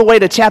the way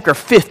to chapter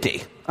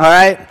 50, all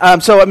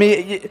right? So, I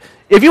mean,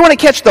 if you want to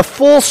catch the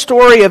full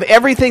story of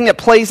everything that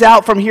plays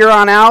out from here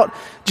on out,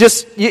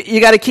 just, you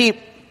got to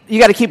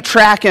keep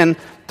tracking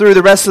through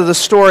the rest of the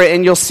story,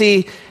 and you'll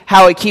see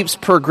how it keeps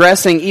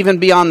progressing even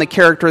beyond the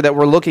character that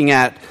we're looking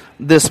at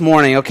this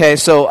morning, okay?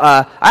 So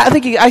I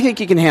think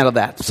you can handle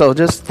that. So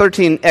just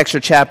 13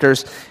 extra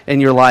chapters in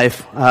your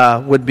life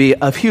would be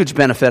of huge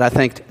benefit, I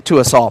think, to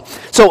us all.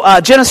 So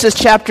Genesis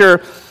chapter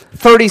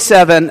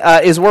 37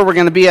 is where we're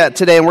going to be at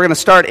today, and we're going to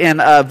start in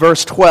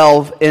verse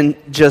 12 in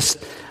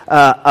just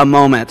a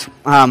moment.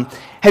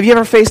 Have you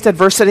ever faced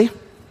adversity?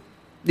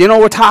 You know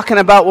what we're talking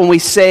about when we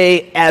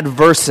say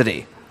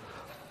adversity?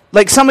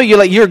 Like some of you,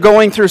 like you're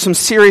going through some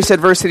serious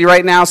adversity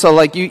right now, so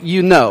like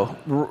you know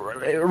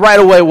right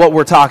away what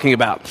we're talking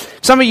about.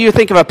 Some of you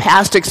think of a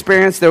past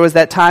experience. There was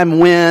that time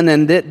when,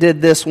 and it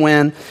did this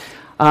when.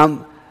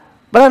 But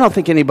I don't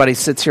think anybody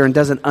sits here and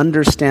doesn't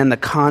understand the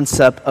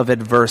concept of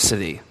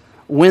adversity.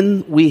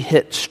 When we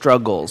hit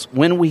struggles,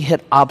 when we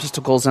hit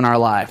obstacles in our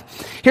life.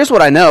 Here's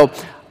what I know.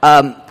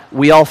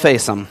 We all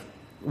face them.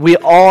 We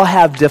all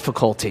have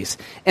difficulties.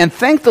 And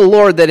thank the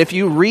Lord that if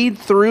you read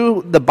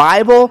through the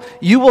Bible,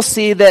 you will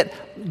see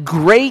that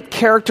great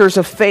characters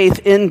of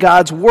faith in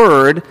God's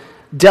Word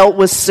dealt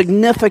with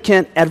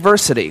significant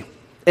adversity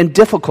and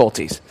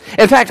difficulties.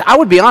 In fact, I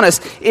would be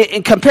honest,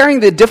 in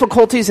comparing the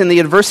difficulties and the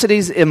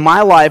adversities in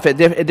my life at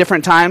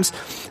different times,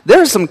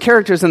 there are some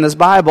characters in this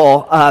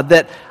Bible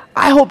that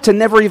I hope to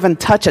never even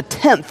touch a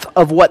tenth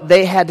of what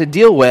they had to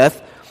deal with.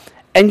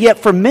 And yet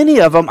for many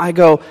of them, I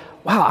go,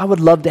 wow, I would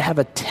love to have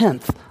a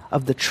tenth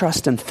of the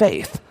trust and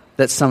faith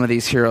that some of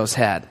these heroes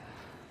had.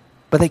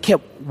 But they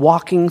kept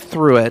walking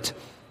through it.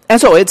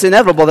 And so it's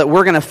inevitable that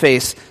we're going to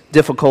face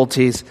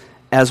difficulties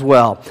as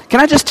well. Can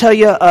I just tell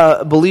you,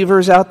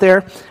 believers out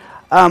there,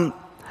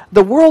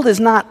 the world is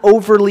not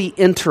overly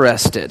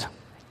interested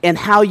in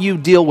how you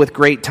deal with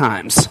great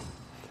times.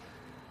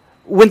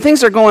 When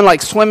things are going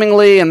like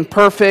swimmingly and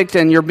perfect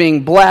and you're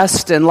being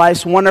blessed and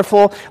life's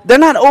wonderful, they're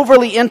not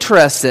overly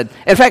interested.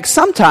 In fact,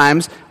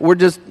 sometimes we're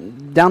just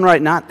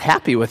downright not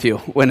happy with you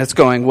when it's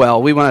going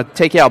well. We want to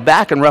take you out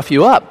back and rough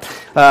you up.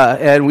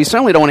 And we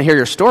certainly don't want to hear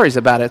your stories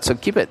about it, so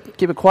keep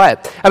it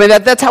quiet. I mean,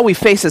 that's how we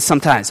face it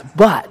sometimes.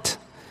 But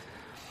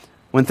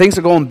when things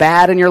are going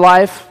bad in your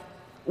life,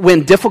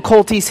 when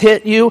difficulties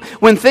hit you,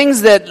 when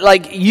things that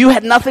like you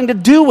had nothing to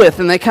do with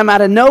and they come out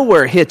of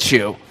nowhere hit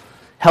you,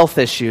 health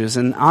issues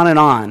and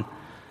on,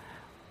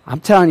 I'm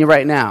telling you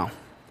right now,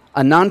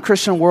 a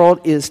non-Christian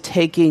world is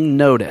taking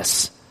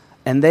notice.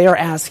 And they are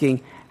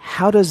asking,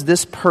 how does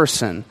this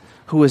person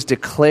who has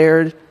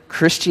declared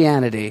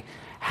Christianity,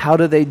 how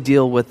do they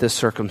deal with this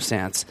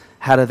circumstance?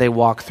 How do they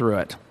walk through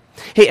it?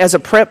 Hey, as a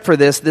prep for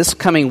this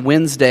coming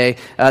Wednesday,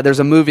 there's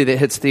a movie that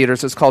hits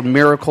theaters. It's called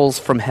Miracles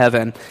from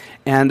Heaven.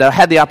 And I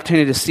had the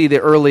opportunity to see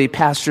the early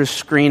pastor's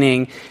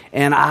screening.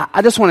 And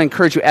I just want to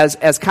encourage you,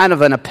 as kind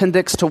of an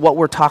appendix to what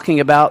we're talking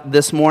about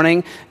this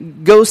morning,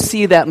 go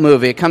see that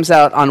movie. It comes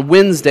out on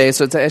Wednesday,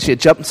 so it's actually a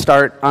jump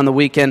start on the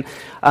weekend.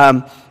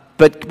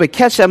 But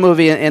catch that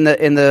movie, and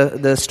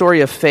the story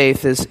of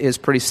faith is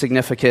pretty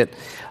significant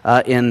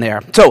in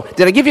there. So,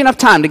 did I give you enough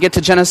time to get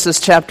to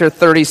Genesis chapter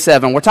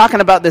 37? We're talking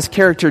about this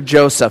character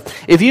Joseph.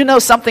 If you know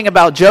something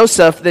about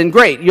Joseph, then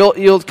great.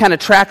 You'll kind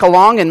of track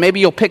along, and maybe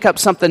you'll pick up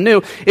something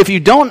new. If you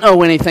don't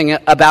know anything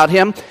about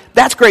him,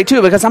 that's great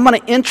too, because I'm going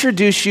to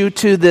introduce you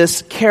to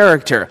this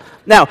character.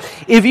 Now,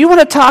 if you want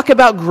to talk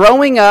about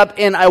growing up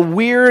in a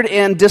weird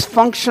and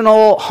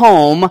dysfunctional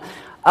home,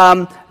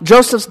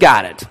 Joseph's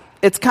got it.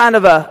 It's kind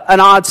of an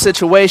odd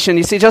situation.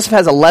 You see, Joseph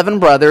has 11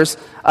 brothers.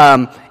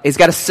 He's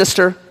got a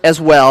sister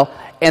as well,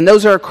 and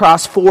those are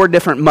across 4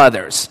 different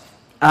mothers.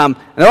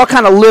 They're all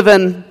kind of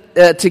living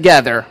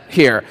together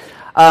here.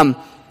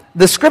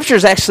 The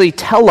scriptures actually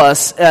tell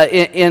us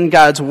in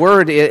God's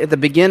word at the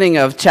beginning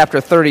of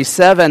chapter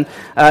 37,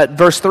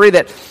 verse 3,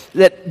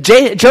 that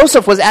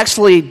Joseph was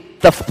actually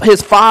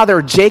his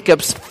father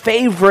Jacob's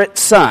favorite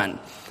son.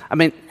 I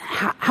mean,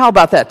 how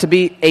about that? To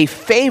be a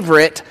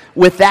favorite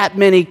with that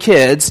many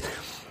kids.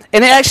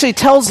 And it actually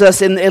tells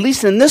us, at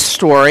least in this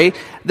story,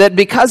 that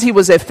because he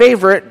was a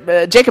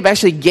favorite, Jacob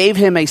actually gave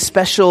him a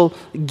special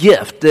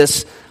gift,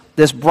 this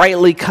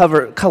brightly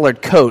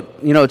colored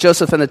coat. You know,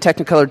 Joseph and the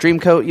Technicolor Dream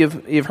Coat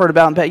you've heard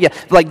about? Yeah,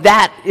 like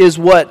that is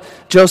what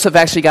Joseph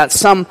actually got,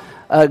 some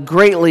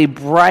greatly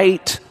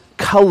bright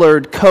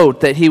colored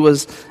coat that he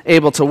was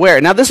able to wear.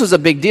 Now, this was a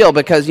big deal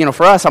because, you know,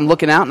 for us, I'm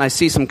looking out and I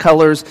see some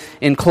colors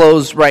in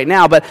clothes right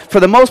now, but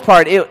for the most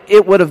part,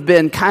 it would have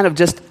been kind of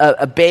just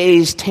a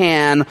beige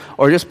tan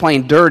or just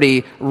plain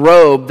dirty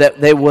robe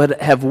that they would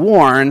have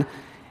worn,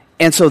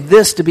 and so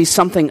this to be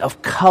something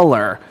of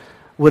color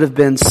would have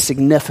been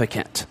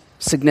significant.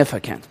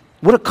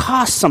 Would have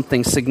cost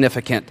something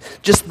significant,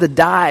 just the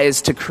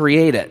dyes to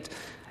create it,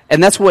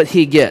 and that's what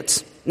he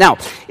gets. Now,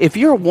 if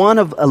you're one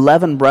of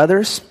 11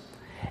 brothers,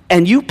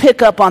 and you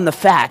pick up on the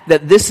fact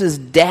that this is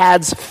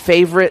Dad's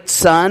favorite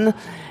son,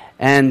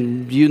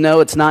 and you know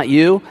it's not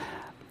you,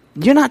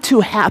 you're not too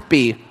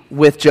happy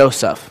with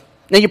Joseph.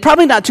 Now, you're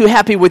probably not too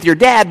happy with your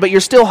dad, but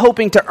you're still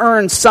hoping to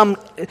earn some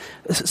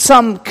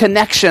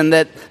connection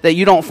that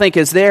you don't think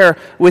is there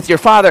with your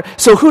father.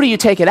 So who do you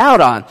take it out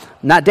on?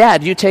 Not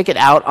dad. You take it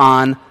out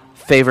on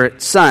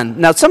favorite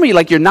son. Now, some of you,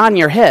 like, you're nodding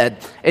your head,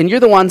 and you're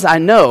the ones I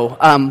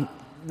know.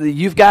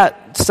 You've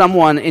got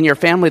someone in your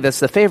family that's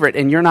the favorite,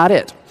 and you're not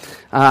it.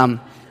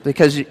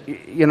 Because,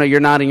 you're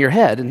nodding your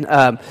head.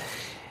 And,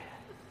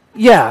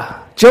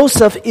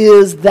 Joseph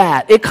is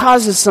that. It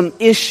causes some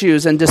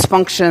issues and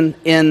dysfunction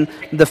in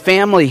the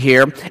family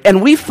here. And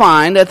we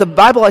find that the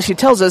Bible actually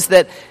tells us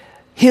that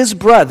his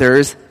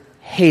brothers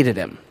hated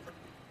him.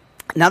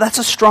 Now, that's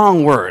a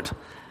strong word.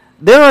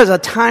 There was a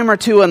time or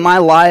two in my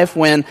life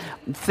when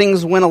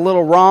things went a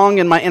little wrong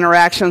in my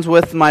interactions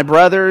with my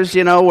brothers,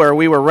 where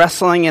we were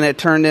wrestling and it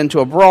turned into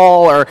a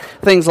brawl or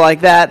things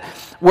like that,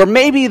 where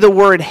maybe the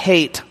word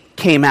hate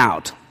came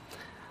out.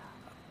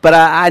 But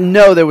I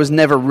know there was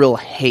never real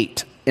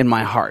hate in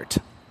my heart.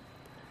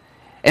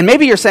 And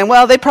maybe you're saying,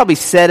 well, they probably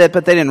said it,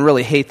 but they didn't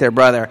really hate their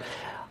brother.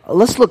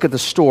 Let's look at the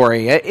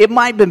story. It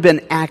might have been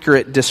an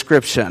accurate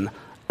description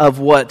of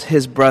what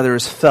his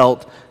brothers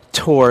felt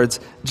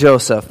towards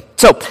Joseph.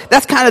 So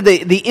that's kind of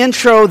the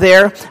intro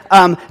there.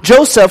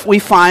 Joseph, we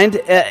find,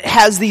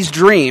 has these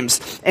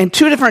dreams, and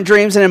two different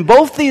dreams, and in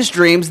both these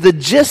dreams, the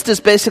gist is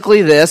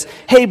basically this: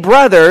 hey,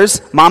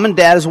 brothers, mom and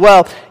dad as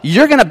well,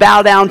 you're going to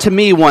bow down to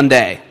me one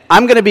day.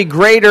 I'm going to be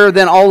greater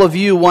than all of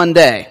you one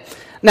day.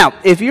 Now,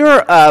 if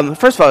you're,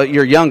 first of all,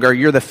 you're younger,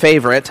 you're the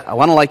favorite. I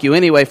want to like you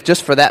anyway,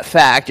 just for that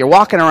fact. You're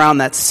walking around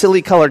that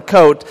silly colored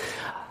coat,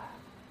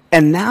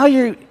 and now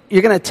you're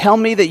going to tell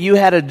me that you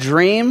had a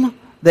dream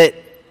that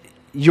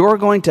you're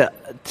going to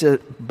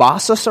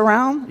boss us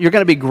around? You're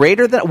going to be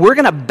greater than, we're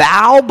going to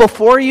bow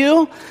before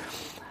you?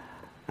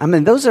 I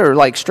mean, those are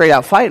like straight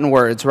out fighting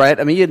words, right?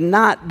 I mean, you'd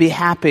not be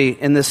happy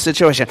in this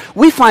situation.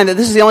 We find that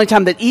this is the only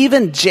time that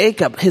even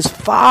Jacob, his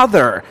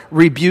father,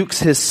 rebukes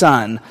his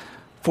son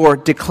for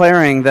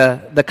declaring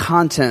the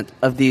content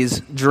of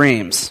these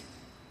dreams.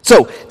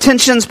 So,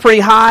 tension's pretty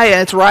high,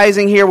 and it's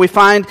rising here. We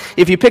find,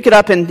 if you pick it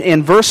up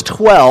in verse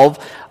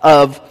 12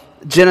 of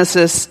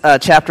Genesis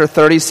chapter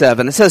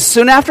 37, it says,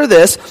 soon after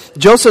this,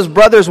 Joseph's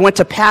brothers went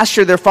to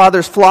pasture their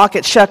father's flock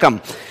at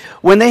Shechem.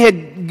 When they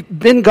had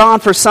been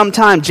gone for some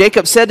time,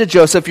 Jacob said to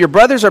Joseph, your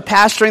brothers are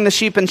pasturing the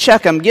sheep in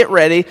Shechem. Get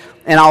ready,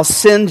 and I'll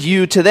send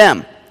you to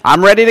them.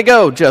 I'm ready to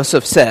go,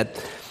 Joseph said.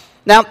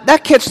 Now,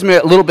 that catches me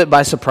a little bit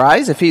by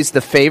surprise. If he's the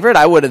favorite,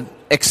 I would have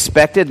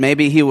expected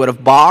maybe he would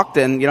have balked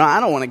and, I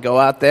don't want to go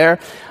out there.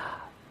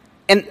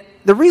 And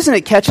the reason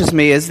it catches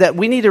me is that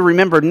we need to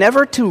remember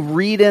never to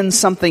read in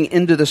something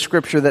into the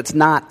Scripture that's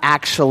not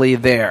actually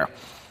there.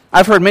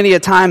 I've heard many a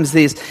times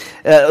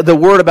the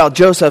word about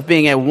Joseph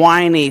being a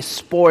whiny,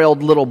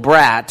 spoiled little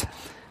brat,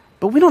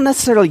 but we don't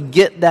necessarily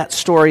get that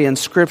story in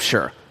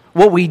Scripture.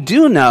 What we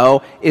do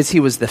know is he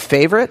was the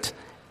favorite,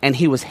 and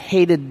he was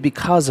hated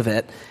because of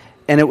it,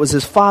 and it was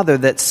his father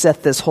that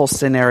set this whole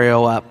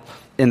scenario up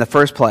in the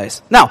first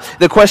place. Now,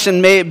 the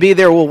question may be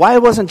there, well, why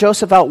wasn't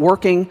Joseph out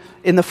working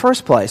in the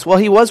first place? Well,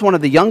 he was one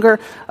of the younger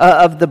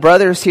of the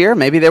brothers here.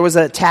 Maybe there was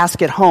a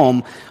task at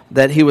home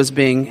that he was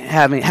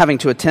having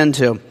to attend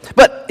to.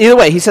 But either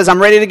way, he says,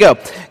 I'm ready to go.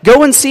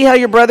 Go and see how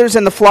your brothers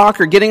in the flock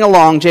are getting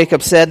along,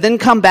 Jacob said. Then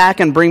come back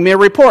and bring me a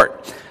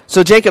report.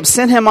 So Jacob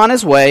sent him on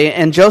his way,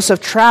 and Joseph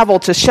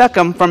traveled to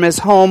Shechem from his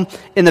home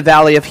in the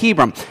valley of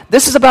Hebron.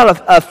 This is about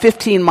a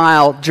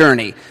 15-mile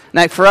journey.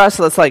 Now, for us,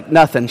 that's like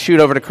nothing. Shoot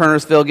over to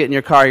Kernersville, get in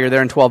your car, you're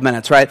there in 12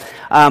 minutes, right?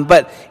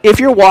 But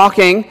if you're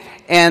walking,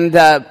 and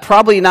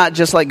probably not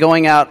just like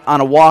going out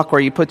on a walk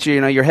where you put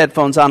your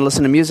headphones on and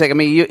listen to music. I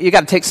mean, you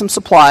got to take some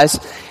supplies.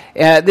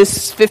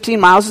 This 15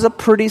 miles is a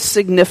pretty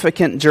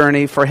significant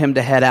journey for him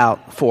to head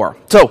out for.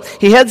 So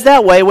he heads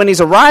that way. When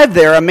he's arrived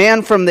there, a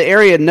man from the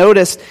area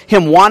noticed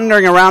him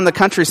wandering around the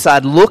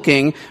countryside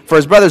looking for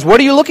his brothers. What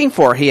are you looking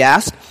for? He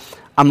asked.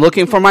 I'm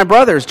looking for my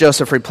brothers,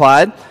 Joseph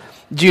replied.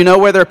 Do you know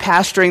where they're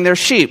pasturing their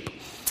sheep?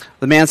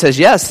 The man says,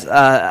 yes,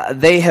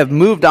 they have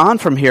moved on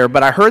from here,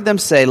 but I heard them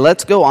say,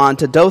 let's go on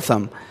to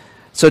Dothan.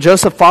 So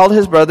Joseph followed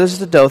his brothers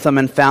to Dothan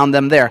and found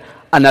them there.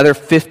 Another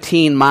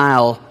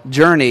 15-mile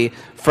journey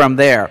from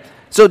there.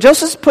 So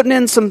Joseph's putting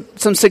in some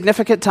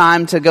significant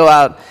time to go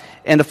out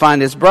and to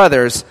find his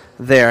brothers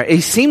there.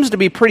 He seems to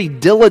be pretty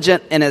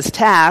diligent in his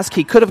task.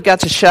 He could have got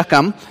to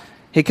Shechem.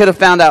 He could have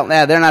found out,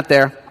 they're not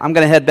there. I'm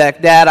going to head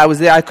back. Dad, I was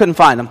there. I couldn't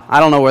find them.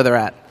 I don't know where they're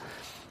at.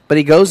 But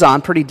he goes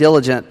on pretty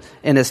diligent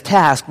in his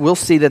task. We'll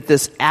see that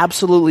this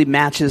absolutely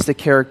matches the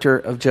character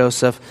of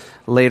Joseph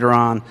later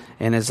on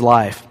in his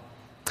life.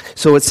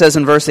 So it says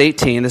in verse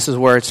 18, this is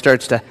where it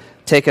starts to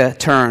take a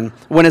turn.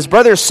 When his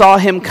brothers saw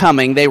him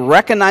coming, they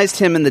recognized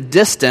him in the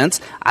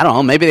distance. I don't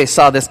know, maybe they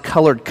saw this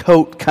colored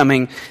coat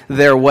coming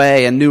their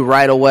way and knew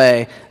right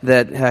away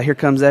that here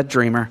comes that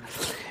dreamer.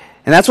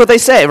 And that's what they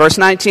say. Verse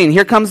 19,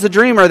 here comes the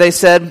dreamer. They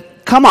said,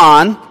 come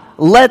on,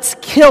 let's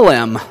kill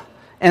him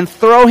and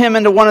throw him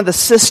into one of the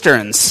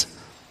cisterns.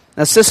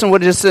 Now, cistern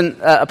would just been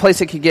a place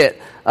that could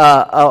get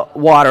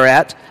water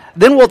at.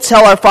 Then we'll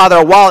tell our father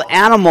a wild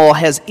animal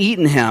has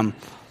eaten him.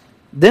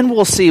 Then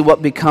we'll see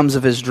what becomes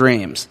of his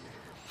dreams.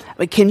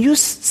 But can you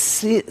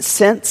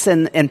sense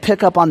and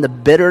pick up on the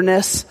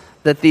bitterness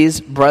that these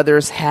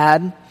brothers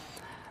had?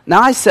 Now,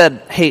 I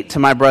said hate to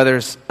my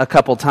brothers a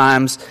couple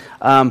times.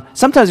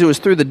 Sometimes it was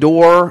through the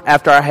door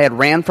after I had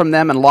ran from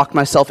them and locked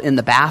myself in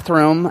the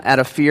bathroom out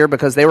of fear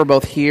because they were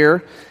both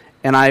here,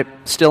 and I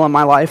still in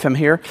my life am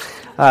here.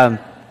 But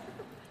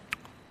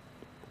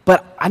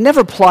I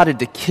never plotted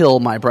to kill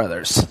my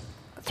brothers,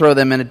 throw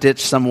them in a ditch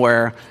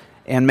somewhere,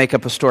 and make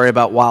up a story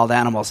about wild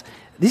animals.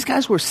 These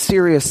guys were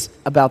serious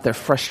about their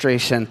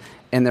frustration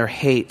and their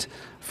hate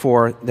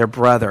for their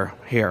brother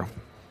here.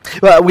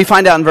 Well, we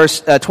find out in verse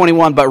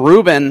 21, but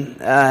Reuben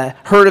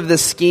heard of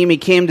this scheme. He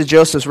came to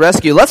Joseph's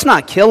rescue. Let's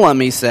not kill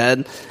him, he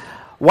said.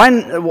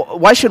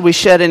 Why should we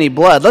shed any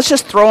blood? Let's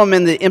just throw him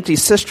in the empty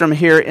sistrum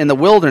here in the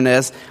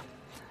wilderness.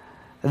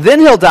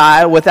 Then he'll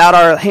die without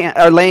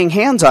our laying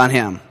hands on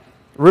him.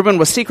 Reuben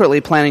was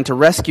secretly planning to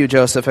rescue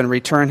Joseph and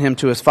return him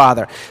to his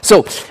father.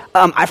 So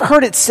I've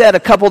heard it said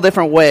a couple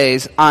different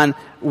ways on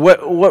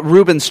what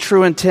Reuben's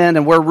true intent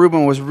and where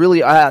Reuben was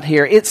really out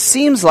here. It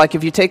seems like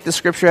if you take the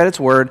scripture at its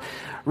word,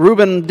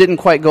 Reuben didn't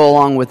quite go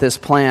along with this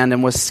plan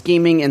and was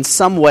scheming in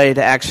some way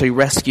to actually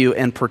rescue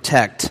and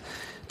protect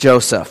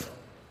Joseph.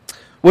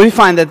 We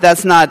find that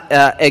that's not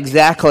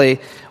exactly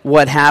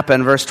what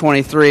happened. Verse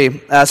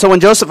 23, so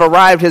when Joseph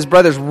arrived, his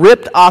brothers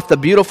ripped off the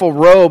beautiful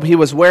robe he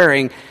was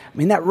wearing. I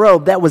mean, that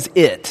robe, that was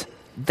it.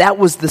 That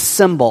was the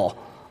symbol,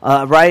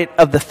 right,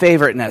 of the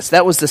favoriteness.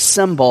 That was the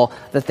symbol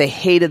that they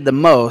hated the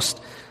most.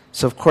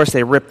 So, of course,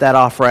 they ripped that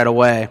off right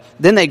away.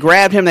 Then they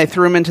grabbed him, they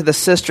threw him into the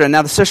cistern.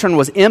 Now, the cistern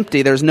was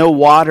empty. There's no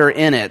water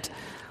in it.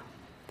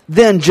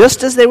 Then,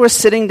 just as they were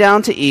sitting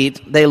down to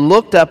eat, they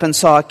looked up and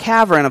saw a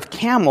caravan of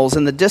camels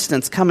in the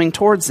distance coming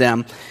towards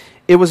them.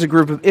 It was a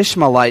group of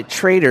Ishmaelite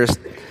traders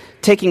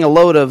taking a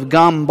load of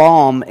gum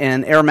balm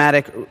and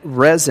aromatic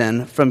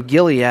resin from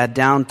Gilead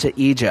down to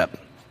Egypt.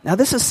 Now,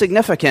 this is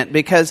significant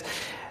because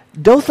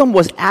Dothan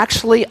was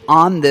actually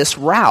on this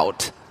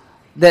route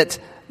that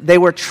they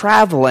were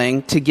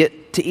traveling to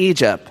get to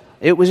Egypt.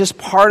 It was just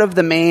part of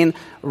the main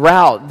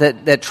route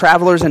that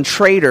travelers and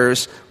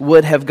traders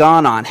would have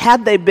gone on.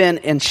 Had they been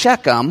in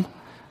Shechem,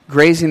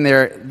 grazing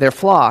their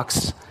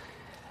flocks,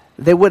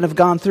 they wouldn't have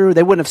gone through,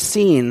 they wouldn't have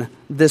seen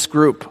this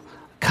group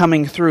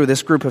coming through,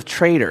 this group of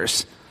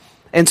traders.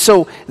 And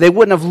so they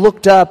wouldn't have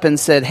looked up and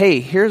said,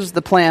 hey, here's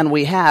the plan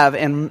we have,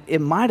 and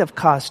it might have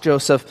cost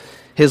Joseph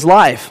his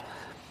life.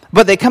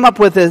 But they come up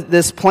with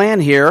this plan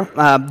here.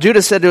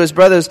 Judah said to his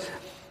brothers,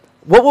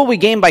 what will we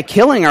gain by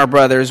killing our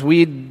brothers?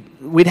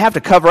 We'd have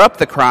to cover up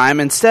the crime.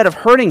 Instead of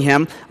hurting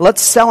him,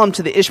 let's sell him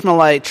to the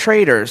Ishmaelite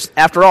traders.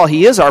 After all,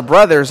 he is our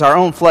brothers, our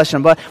own flesh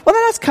and blood. Well,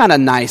 that's kind of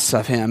nice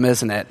of him,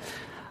 isn't it?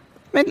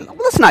 I mean,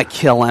 let's not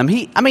kill him.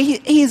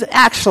 He's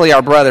actually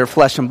our brother,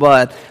 flesh and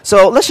blood.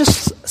 So let's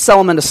just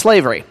sell him into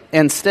slavery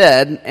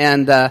instead,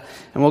 and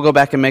we'll go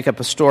back and make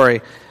up a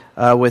story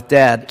with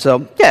Dad.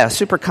 So, yeah,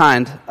 super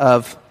kind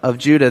of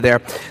Judah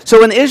there.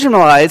 So when the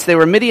Ishmaelites, they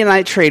were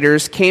Midianite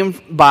traders,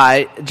 came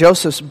by,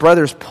 Joseph's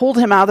brothers pulled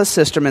him out of the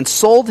cistern and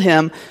sold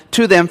him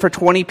to them for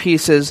 20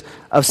 pieces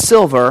of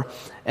silver,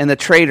 and the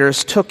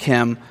traders took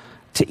him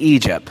to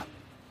Egypt.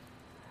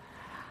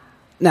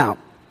 Now,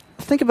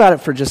 think about it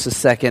for just a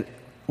second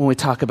when we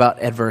talk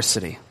about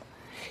adversity.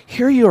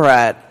 Here you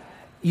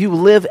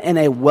live in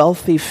a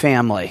wealthy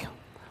family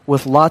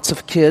with lots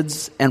of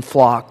kids and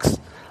flocks,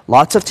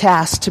 lots of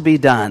tasks to be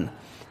done.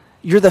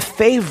 You're the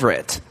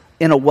favorite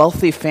in a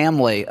wealthy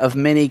family of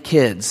many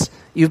kids.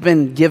 You've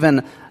been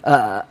given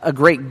a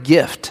great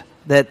gift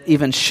that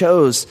even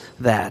shows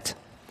that.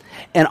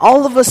 And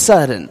all of a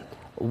sudden,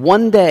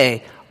 one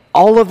day,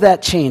 all of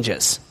that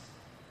changes.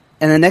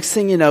 And the next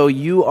thing you know,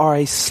 you are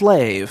a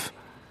slave,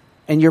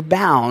 and you're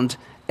bound,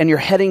 and you're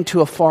heading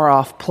to a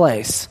far-off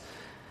place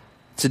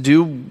to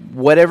do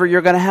whatever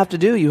you're going to have to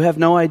do. You have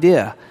no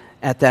idea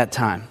at that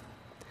time.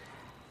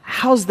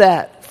 How's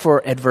that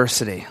for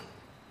adversity?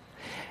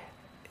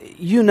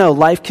 You know,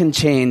 life can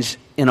change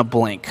in a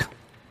blink.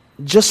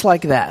 Just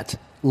like that,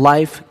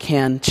 life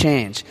can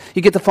change.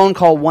 You get the phone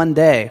call one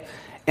day,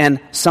 and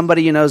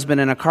somebody you know has been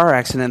in a car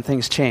accident, and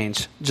things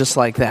change just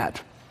like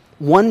that.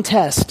 One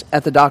test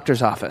at the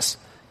doctor's office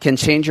can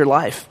change your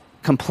life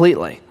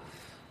completely.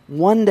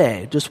 One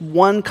day, just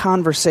one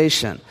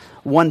conversation,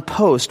 one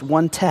post,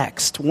 one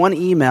text, one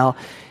email,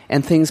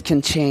 and things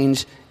can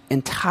change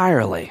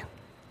entirely.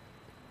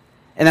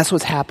 And that's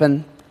what's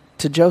happened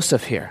to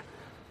Joseph here.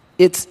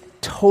 It's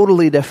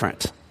totally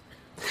different.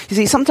 You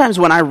see, sometimes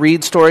when I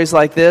read stories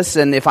like this,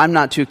 and if I'm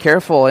not too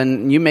careful,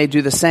 and you may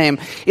do the same,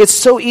 it's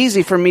so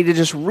easy for me to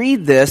just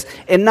read this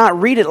and not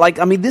read it like,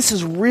 this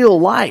is real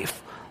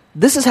life.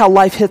 This is how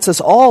life hits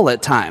us all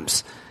at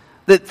times.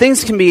 That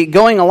things can be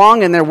going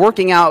along and they're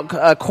working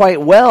out quite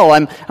well.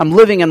 I'm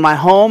living in my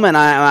home and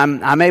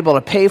I'm able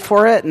to pay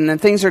for it, and then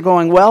things are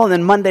going well. And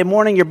then Monday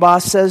morning, your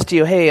boss says to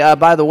you, "Hey,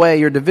 by the way,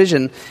 your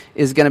division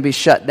is going to be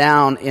shut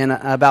down in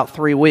about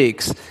 3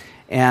 weeks,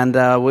 and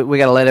we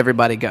got to let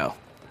everybody go."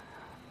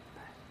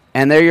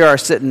 And there you are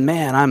sitting,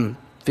 man, I'm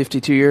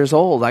 52 years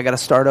old. I got to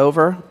start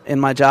over in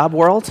my job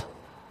world.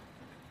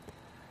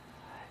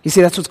 You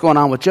see, that's what's going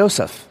on with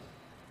Joseph.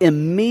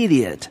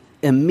 Immediate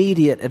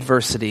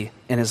adversity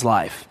in his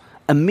life.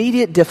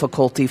 Immediate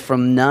difficulty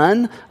from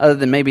none, other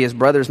than maybe his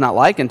brothers not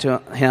liking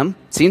to him.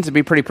 Seems to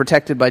be pretty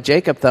protected by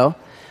Jacob, though.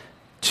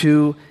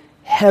 To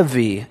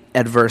heavy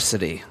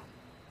adversity.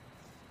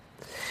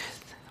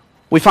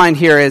 We find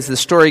here as the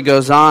story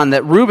goes on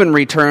that Reuben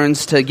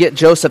returns to get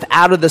Joseph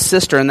out of the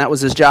cistern. That was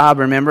his job,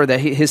 remember,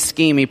 that his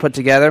scheme he put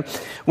together.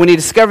 When he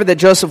discovered that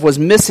Joseph was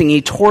missing,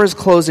 he tore his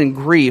clothes in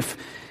grief.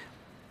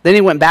 Then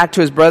he went back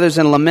to his brothers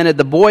and lamented,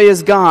 "The boy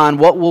is gone,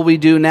 what will we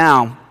do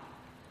now?"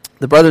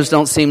 The brothers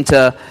don't seem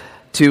to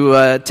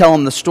tell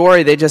him the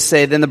story. They just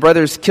say, then the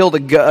brothers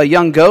killed a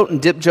young goat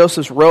and dipped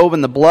Joseph's robe in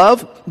the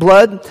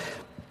blood.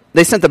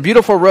 They sent the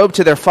beautiful robe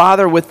to their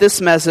father with this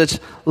message,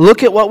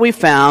 "Look at what we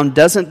found.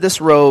 Doesn't this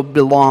robe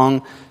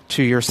belong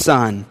to your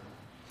son?"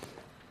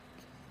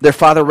 Their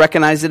father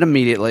recognized it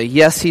immediately.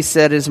 "Yes," he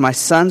said, "it is my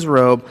son's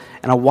robe,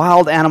 and a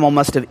wild animal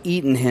must have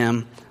eaten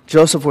him."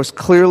 Joseph was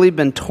clearly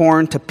been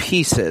torn to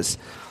pieces.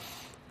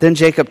 Then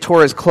Jacob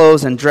tore his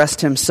clothes and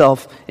dressed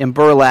himself in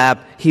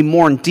burlap. He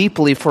mourned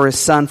deeply for his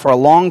son for a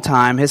long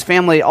time. His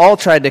family all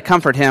tried to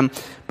comfort him,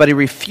 but he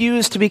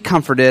refused to be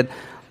comforted.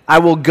 "I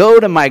will go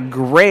to my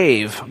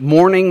grave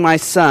mourning my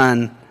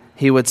son,"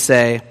 he would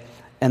say,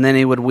 and then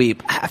he would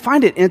weep. I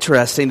find it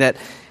interesting that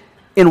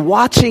in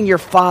watching your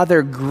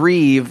father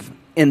grieve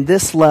in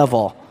this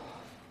level,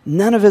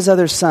 none of his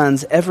other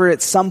sons ever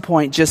at some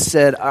point just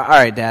said, "All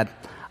right, Dad,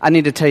 I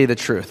need to tell you the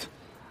truth.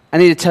 I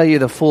need to tell you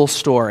the full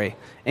story,"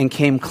 and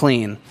came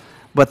clean.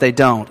 But they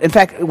don't. In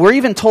fact, we're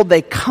even told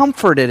they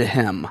comforted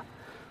him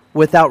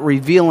without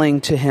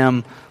revealing to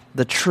him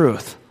the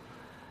truth.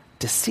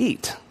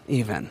 Deceit,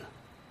 even.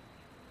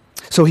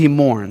 So he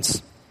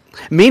mourns.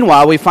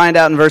 Meanwhile, we find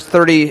out in verse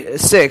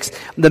 36,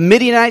 the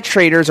Midianite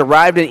traders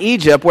arrived in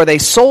Egypt where they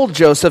sold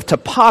Joseph to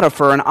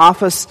Potiphar, an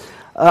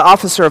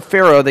officer of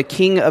Pharaoh, the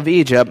king of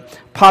Egypt.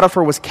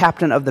 Potiphar was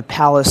captain of the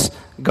palace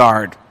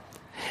guard.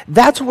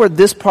 That's where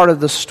this part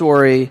of the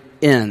story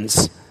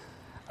ends.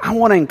 I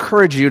want to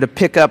encourage you to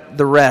pick up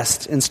the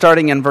rest and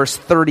starting in verse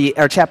 30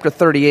 or chapter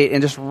 38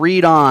 and just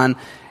read on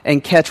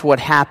and catch what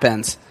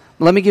happens.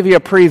 Let me give you a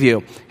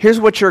preview. Here's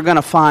what you're going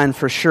to find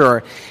for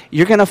sure.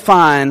 You're going to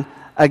find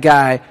a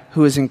guy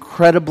who is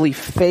incredibly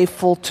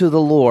faithful to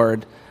the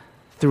Lord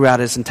throughout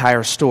his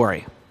entire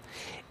story.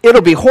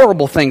 It'll be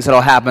horrible things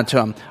that'll happen to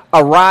him.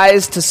 A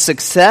rise to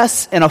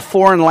success in a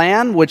foreign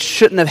land, which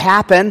shouldn't have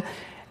happened,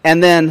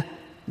 and then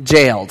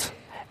jailed.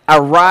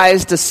 A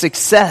rise to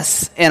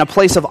success in a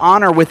place of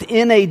honor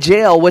within a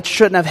jail, which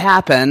shouldn't have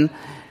happened,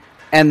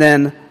 and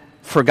then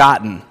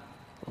forgotten.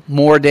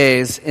 More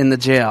days in the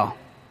jail.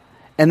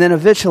 And then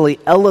eventually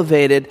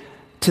elevated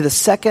to the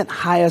second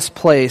highest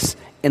place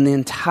in the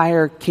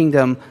entire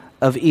kingdom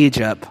of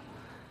Egypt,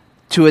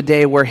 to a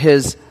day where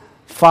his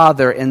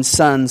father and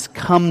sons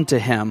come to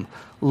him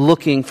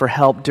looking for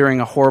help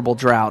during a horrible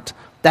drought.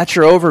 That's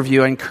your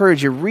overview. I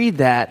encourage you to read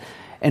that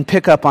and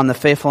pick up on the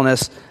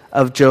faithfulness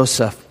of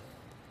Joseph.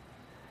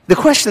 The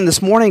question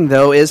this morning,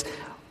 though, is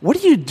what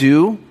do you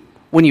do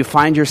when you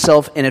find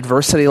yourself in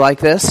adversity like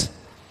this?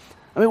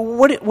 I mean,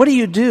 what do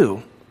you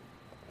do?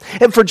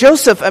 And for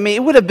Joseph, I mean,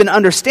 it would have been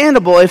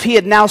understandable if he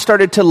had now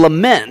started to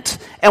lament.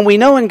 And we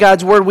know in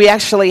God's Word we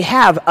actually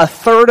have a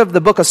third of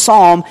the book of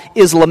Psalm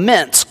is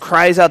laments,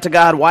 cries out to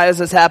God, "Why is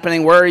this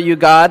happening? Where are you,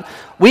 God?"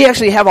 We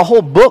actually have a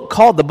whole book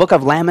called the Book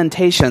of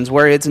Lamentations,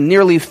 where it's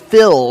nearly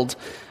filled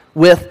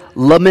with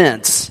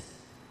laments.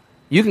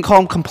 You can call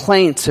them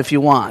complaints if you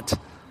want.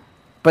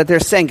 But they're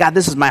saying, "God,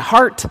 this is my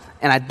heart,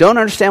 and I don't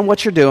understand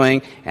what you're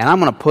doing, and I'm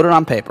going to put it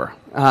on paper."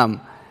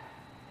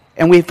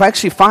 And we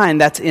actually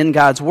find that's in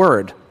God's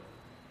Word.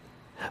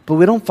 But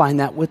we don't find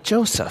that with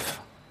Joseph.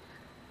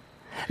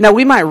 Now,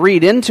 we might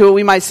read into it.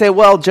 We might say,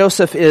 well,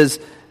 Joseph is,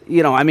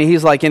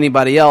 he's like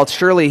anybody else.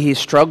 Surely he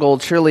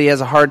struggled. Surely he has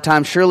a hard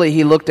time. Surely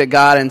he looked at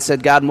God and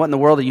said, "God, what in the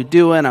world are you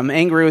doing? I'm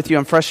angry with you.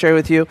 I'm frustrated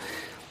with you."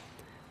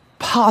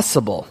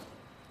 Possible.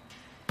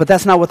 But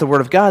that's not what the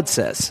Word of God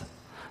says.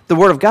 The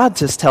Word of God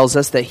just tells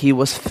us that he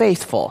was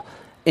faithful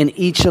in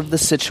each of the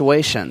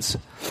situations.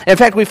 In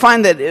fact, we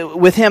find that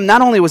with him,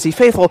 not only was he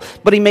faithful,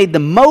 but he made the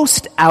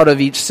most out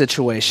of each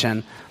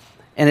situation,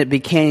 and it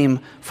became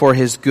for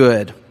his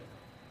good.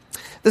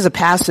 There's a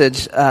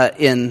passage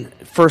in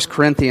 1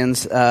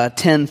 Corinthians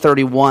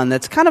 10:31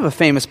 that's kind of a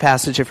famous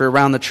passage if you're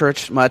around the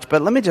church much,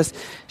 but let me just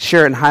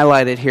share it and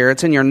highlight it here.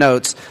 It's in your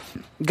notes.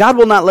 "God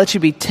will not let you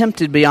be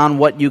tempted beyond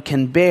what you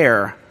can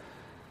bear,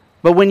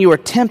 but when you are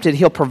tempted,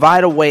 he'll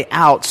provide a way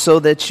out so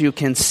that you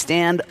can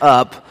stand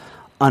up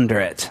under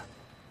it."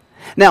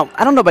 Now,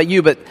 I don't know about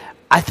you, but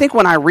I think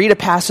when I read a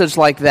passage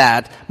like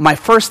that, my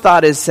first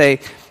thought is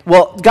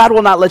well, God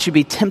will not let you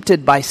be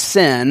tempted by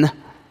sin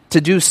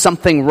to do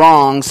something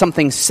wrong,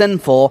 something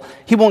sinful.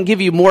 He won't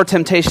give you more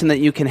temptation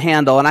than you can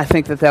handle, and I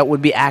think that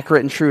would be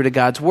accurate and true to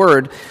God's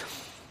Word.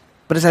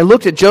 But as I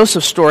looked at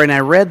Joseph's story and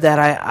I read that,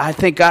 I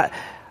think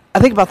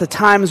about the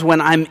times when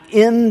I'm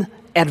in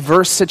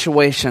adverse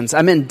situations.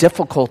 I'm in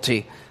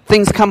difficulty.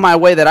 Things come my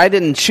way that I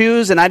didn't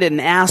choose and I didn't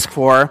ask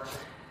for,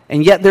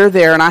 and yet they're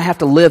there and I have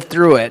to live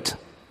through it.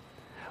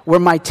 where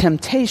my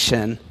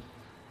temptation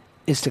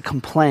is to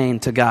complain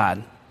to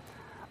God.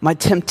 My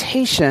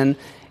temptation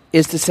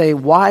is to say,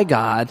 why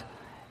God?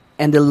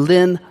 And to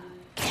then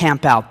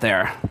camp out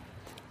there.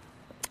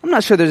 I'm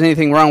not sure there's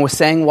anything wrong with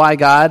saying why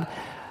God,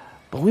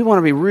 but we want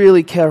to be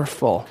really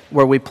careful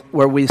where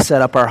we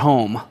set up our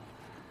home.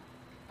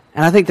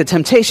 And I think the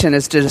temptation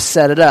is to just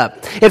set it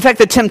up. In fact,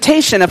 the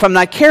temptation, if I'm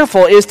not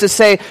careful, is to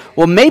say,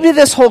 well, maybe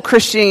this whole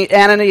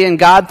Christianity and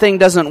God thing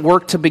doesn't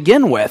work to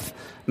begin with.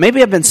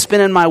 Maybe I've been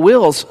spinning my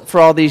wheels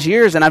for all these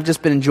years, and I've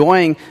just been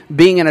enjoying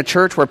being in a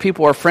church where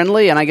people are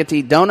friendly, and I get to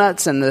eat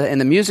donuts, and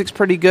the music's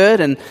pretty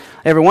good, and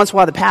every once in a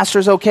while the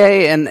pastor's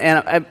okay.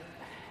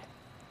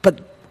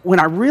 But when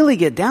I really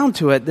get down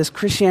to it, this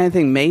Christianity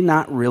thing may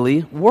not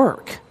really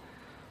work.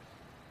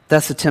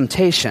 That's the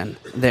temptation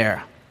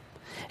there.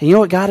 And you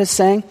know what God is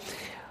saying?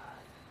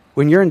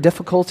 When you're in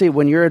difficulty,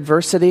 when you're in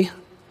adversity,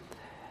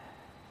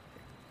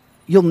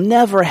 you'll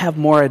never have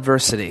more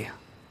adversity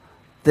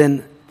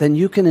than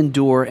you can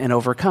endure and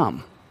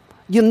overcome.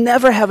 You'll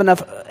never have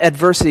enough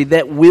adversity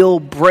that will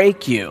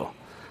break you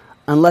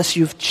unless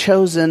you've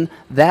chosen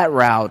that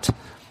route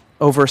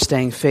over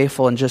staying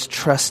faithful and just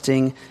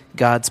trusting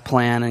God's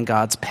plan and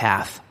God's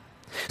path.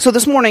 So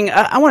this morning,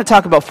 I want to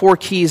talk about 4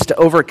 keys to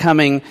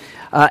overcoming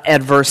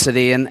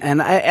adversity.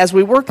 And as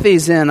we work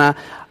these in, I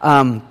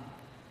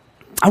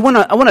want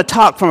to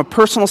talk from a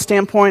personal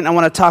standpoint. I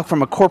want to talk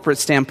from a corporate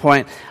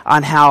standpoint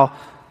on how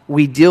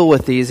we deal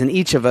with these, and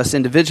each of us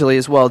individually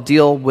as well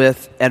deal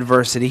with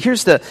adversity.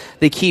 Here's the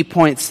key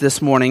points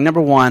this morning.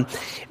 Number 1,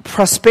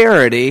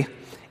 prosperity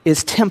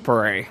is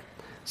temporary,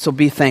 so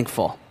be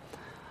thankful.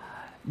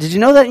 Did you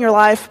know that in your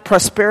life?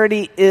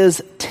 Prosperity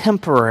is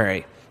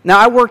temporary. Now,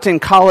 I worked in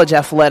college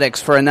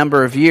athletics for a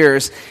number of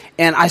years,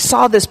 and I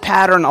saw this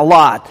pattern a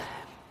lot.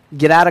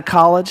 Get out of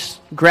college,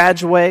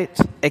 graduate,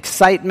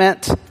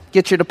 excitement,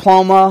 get your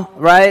diploma,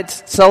 right?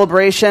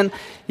 Celebration.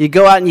 You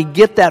go out and you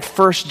get that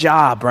first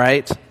job,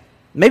 right?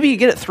 Maybe you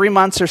get it 3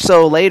 months or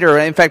so later.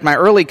 In fact, my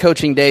early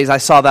coaching days, I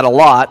saw that a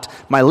lot.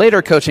 My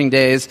later coaching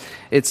days,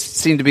 it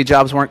seemed to be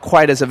jobs weren't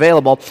quite as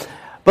available.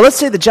 But let's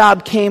say the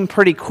job came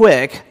pretty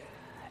quick,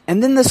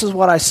 and then this is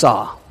what I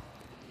saw.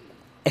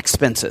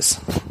 Expenses.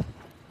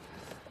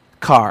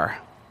 Car.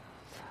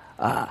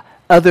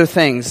 Other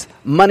things.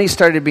 Money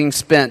started being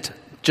spent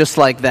just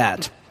like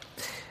that.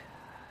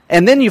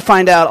 And then you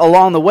find out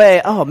along the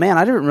way, oh man,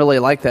 I didn't really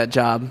like that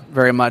job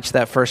very much,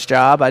 that first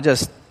job. I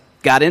just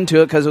got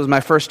into it because it was my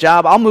first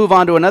job. I'll move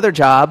on to another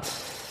job,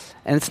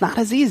 and it's not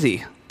as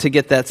easy to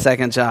get that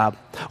second job.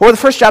 Or the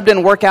first job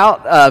didn't work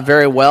out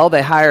very well.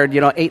 They hired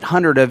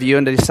 800 of you,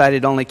 and they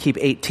decided to only keep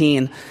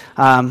 18.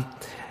 And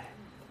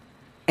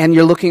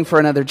you're looking for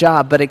another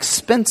job, but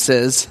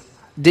expenses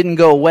didn't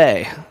go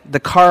away. The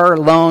car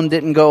loan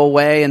didn't go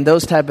away, and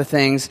those type of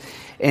things,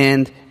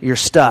 and you're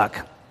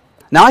stuck.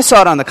 Now, I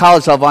saw it on the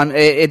college level.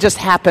 It just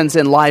happens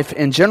in life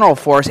in general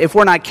for us. If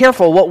we're not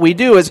careful, what we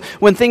do is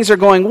when things are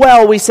going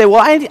well, we say,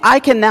 well, I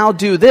can now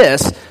do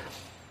this.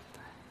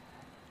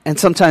 And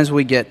sometimes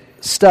we get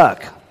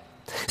stuck.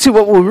 See,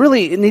 what we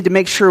really need to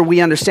make sure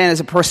we understand is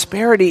that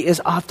prosperity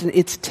is often,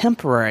 it's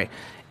temporary.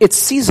 It's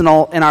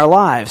seasonal in our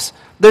lives.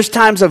 There's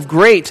times of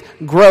great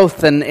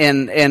growth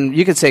and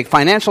you could say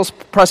financial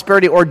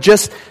prosperity or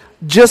just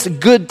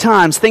good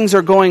times. Things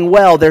are going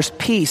well. There's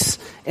peace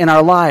in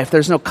our life.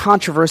 There's no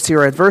controversy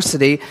or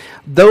adversity.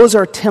 Those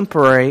are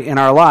temporary in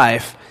our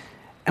life.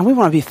 And we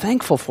want to be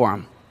thankful for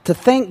them, to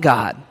thank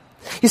God.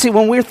 You see,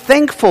 when we're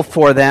thankful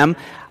for them,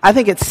 I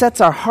think it sets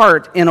our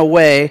heart in a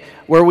way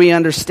where we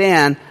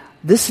understand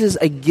this is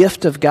a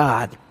gift of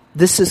God.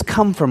 This has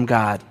come from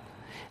God.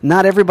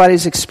 Not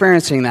everybody's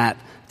experiencing that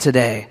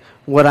today,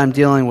 what I'm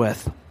dealing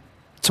with.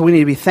 So we need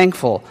to be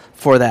thankful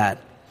for that.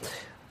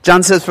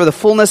 John says, for the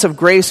fullness of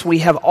grace, we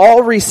have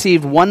all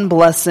received one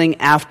blessing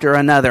after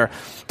another.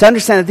 To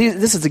understand that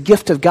this is a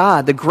gift of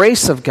God, the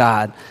grace of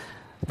God,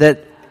 that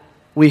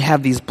we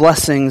have these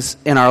blessings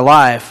in our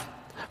life.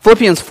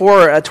 Philippians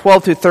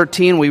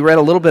 4:12-13, we read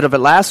a little bit of it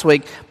last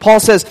week. Paul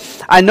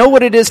says, I know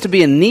what it is to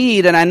be in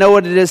need, and I know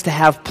what it is to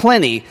have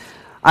plenty.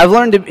 I've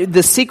learned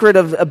the secret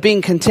of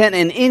being content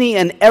in any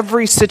and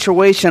every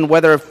situation,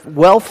 whether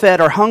well-fed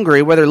or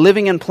hungry, whether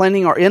living in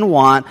plenty or in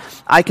want.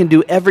 I can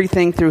do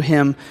everything through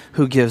him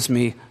who gives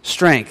me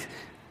strength.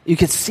 You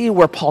can see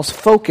where Paul's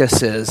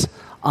focus is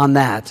on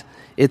that.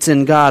 It's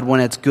in God when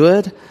it's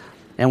good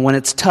and when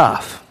it's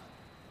tough.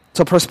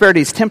 So prosperity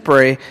is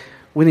temporary.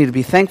 We need to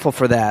be thankful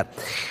for that.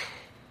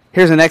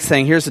 Here's the next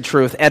thing. Here's the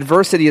truth.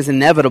 Adversity is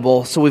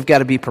inevitable, so we've got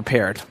to be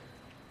prepared.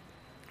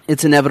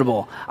 It's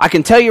inevitable. I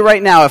can tell you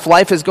right now, if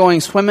life is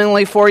going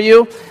swimmingly for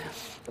you,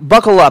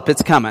 buckle up,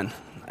 it's coming.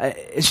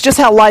 It's just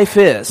how life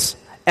is.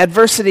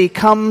 Adversity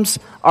comes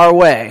our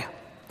way.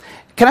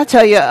 Can I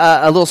tell you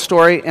a little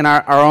story in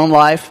our own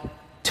life?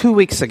 2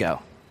 weeks ago,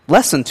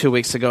 less than 2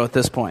 weeks ago at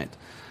this point,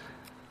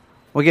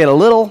 we get a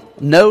little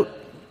note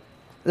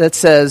that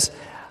says,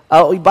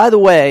 oh, by the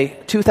way,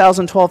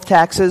 2012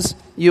 taxes,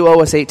 you owe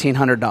us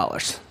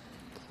 $1,800.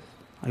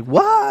 Like,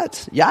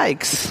 what?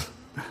 Yikes.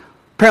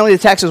 Apparently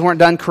the taxes weren't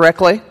done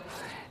correctly,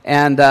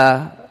 and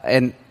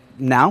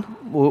now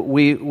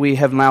we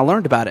have now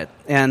learned about it.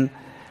 And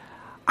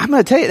I'm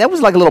going to tell you, that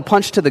was like a little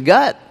punch to the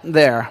gut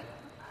there.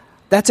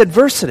 That's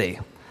adversity.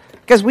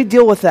 Because we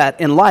deal with that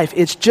in life.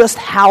 It's just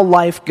how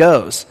life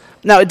goes.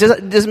 Now, it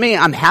doesn't mean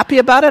I'm happy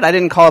about it. I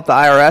didn't call up the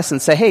IRS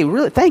and say, hey,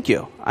 really, thank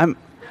you. I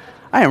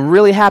am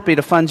really happy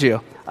to fund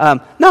you.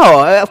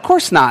 No, of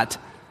course not.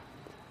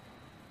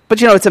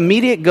 But, it's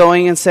immediate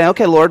going and saying,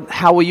 okay, Lord,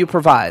 how will you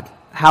provide?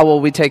 How will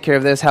we take care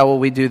of this? How will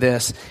we do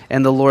this?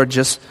 And the Lord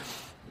just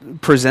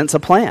presents a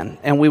plan,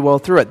 and we will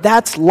through it.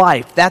 That's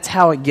life. That's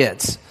how it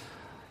gets.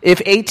 If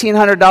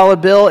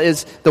 $1,800 bill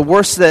is the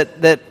worst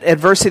that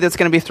adversity that's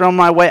going to be thrown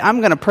my way, I'm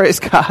going to praise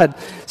God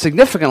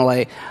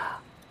significantly.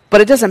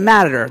 But it doesn't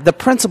matter. The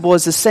principle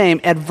is the same.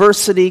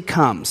 Adversity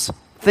comes.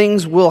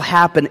 Things will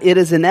happen. It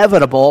is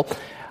inevitable.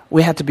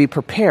 We have to be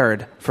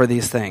prepared for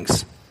these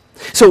things.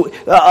 So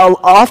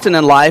often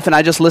in life, and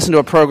I just listened to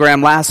a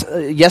program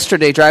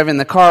yesterday driving in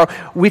the car,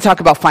 we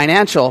talk about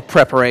financial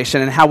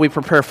preparation and how we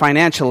prepare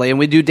financially. And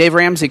we do Dave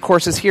Ramsey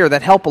courses here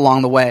that help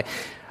along the way.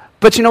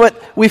 But you know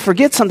what? We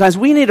forget sometimes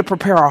we need to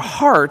prepare our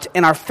heart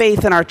and our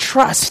faith and our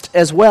trust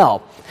as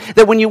well.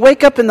 That when you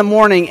wake up in the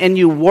morning and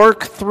you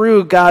work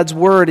through God's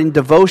Word in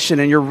devotion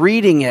and you're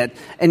reading it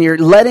and you're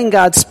letting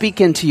God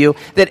speak into you,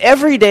 that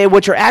every day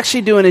what you're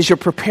actually doing is you're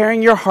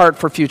preparing your heart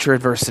for future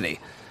adversity.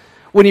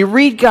 When you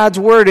read God's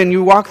Word and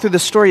you walk through the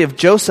story of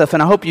Joseph,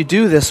 and I hope you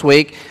do this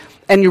week,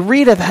 and you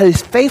read of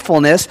his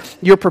faithfulness,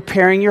 you're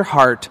preparing your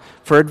heart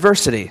for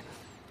adversity.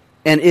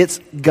 And it's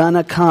going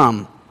to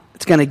come.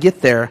 It's going to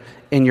get there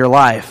in your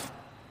life.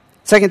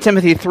 2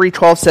 Timothy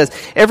 3:12 says,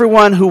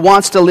 everyone who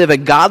wants to live a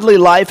godly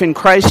life in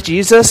Christ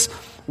Jesus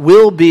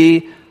will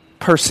be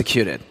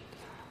persecuted.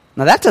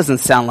 Now that doesn't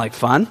sound like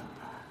fun.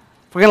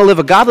 If we're going to live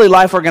a godly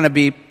life, we're going to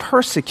be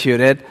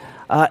persecuted.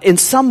 In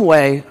some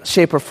way,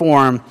 shape, or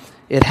form,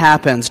 it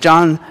happens.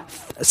 John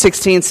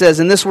 16 says,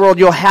 in this world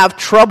you'll have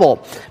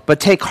trouble, but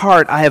take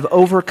heart, I have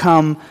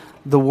overcome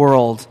the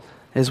world,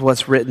 is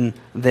what's written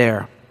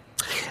there.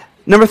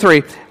 Number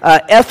 3,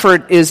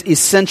 effort is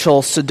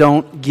essential, so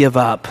don't give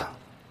up.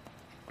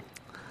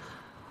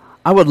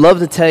 I would love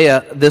to tell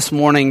you this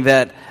morning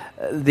that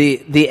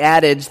the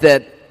adage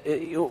that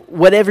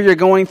whatever you're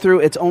going through,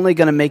 it's only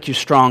going to make you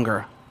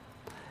stronger.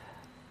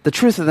 The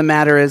truth of the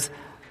matter is,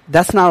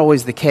 that's not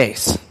always the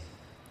case.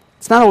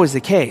 It's not always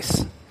the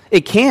case.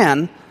 It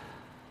can,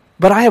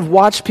 but I have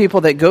watched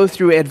people that go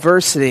through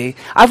adversity.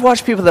 I've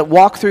watched people that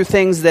walk through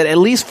things that, at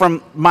least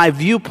from my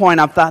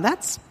viewpoint, I've thought,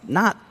 that's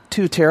not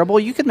too terrible.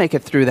 You could make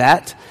it through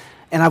that.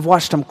 And I've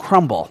watched them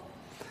crumble.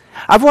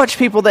 I've watched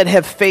people that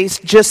have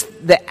faced just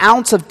the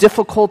ounce of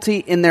difficulty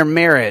in their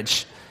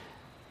marriage,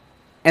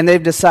 and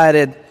they've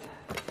decided,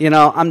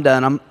 I'm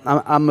done.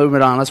 I'm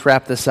moving on. Let's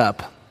wrap this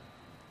up.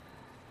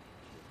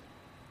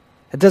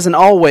 It doesn't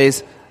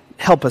always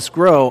help us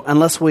grow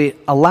unless we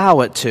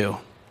allow it to,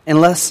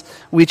 unless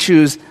we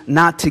choose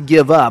not to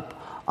give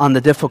up on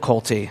the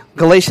difficulty.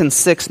 Galatians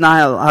 6:9,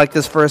 I like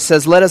this verse,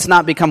 says, let us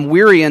not become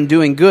weary in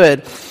doing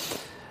good,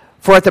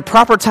 for at the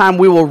proper time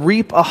we will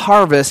reap a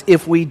harvest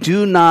if we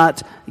do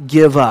not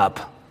give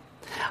up.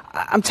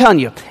 I'm telling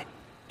you,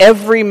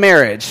 every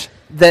marriage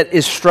that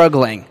is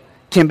struggling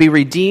can be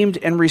redeemed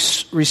and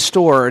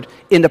restored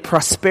into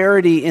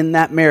prosperity in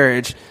that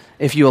marriage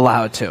if you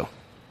allow it to.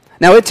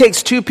 Now, it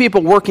takes two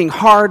people working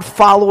hard,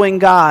 following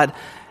God,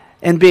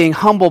 and being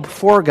humble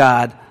before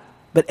God,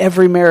 but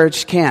every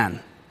marriage can.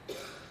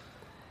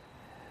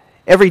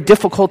 Every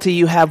difficulty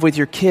you have with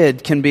your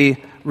kid can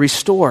be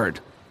restored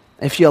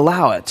if you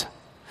allow it.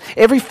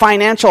 Every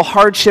financial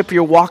hardship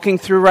you're walking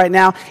through right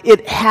now,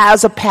 it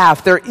has a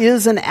path. There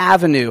is an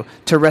avenue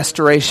to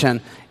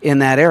restoration in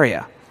that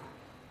area.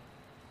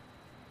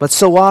 But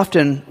so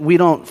often, we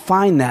don't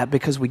find that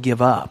because we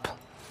give up.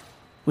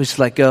 We just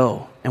let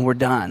go, and we're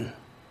done.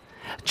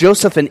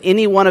 Joseph, in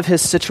any one of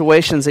his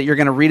situations that you're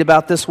going to read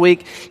about this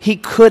week, he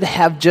could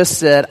have just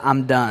said,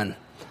 I'm done.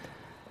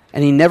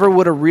 And he never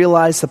would have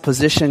realized the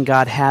position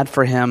God had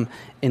for him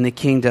in the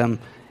kingdom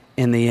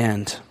in the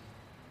end.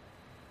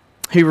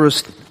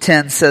 Hebrews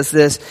 10 says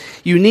this,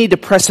 you need to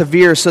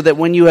persevere so that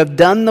when you have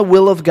done the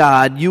will of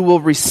God, you will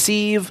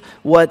receive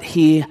what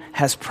He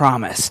has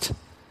promised.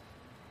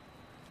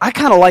 I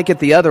kind of like it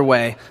the other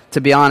way,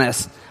 to be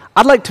honest.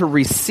 I'd like to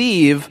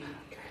receive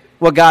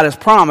what God has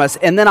promised,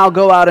 and then I'll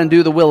go out and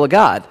do the will of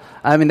God.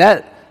 I mean,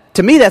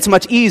 to me, that's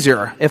much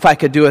easier if I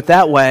could do it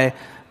that way.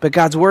 But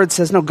God's Word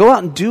says, no, go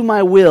out and do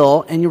my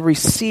will, and you'll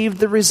receive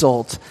the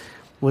result,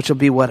 which will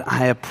be what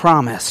I have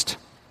promised.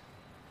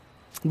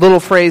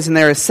 Little phrase in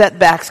there is,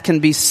 setbacks can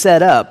be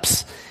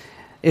set-ups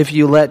if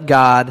you let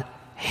God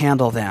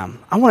handle them.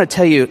 I want to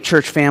tell you,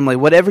 church family,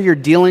 whatever you're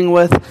dealing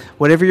with,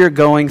 whatever you're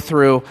going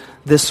through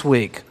this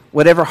week,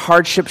 whatever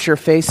hardships you're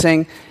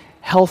facing,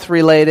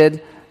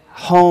 health-related,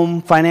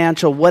 home,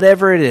 financial,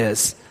 whatever it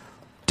is,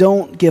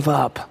 don't give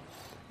up.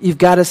 You've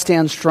got to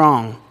stand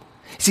strong.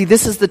 See,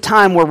 this is the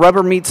time where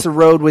rubber meets the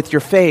road with your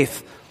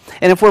faith.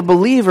 And if we're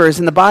believers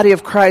in the body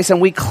of Christ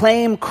and we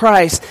claim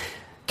Christ,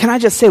 can I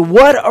just say,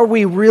 what are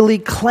we really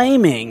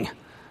claiming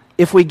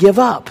if we give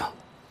up?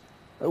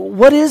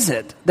 What is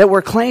it that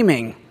we're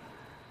claiming?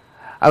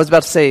 I was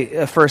about to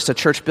say first a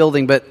church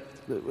building, but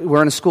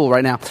we're in a school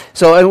right now.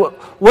 So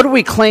what are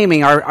we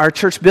claiming? Our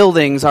church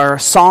buildings, our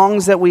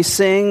songs that we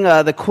sing,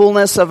 the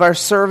coolness of our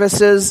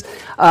services.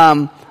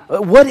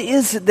 What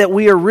is it that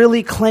we are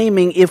really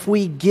claiming if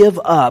we give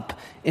up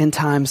in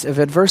times of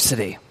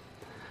adversity?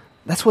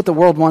 That's what the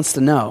world wants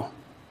to know.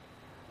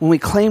 When we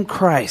claim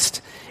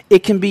Christ,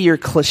 it can be your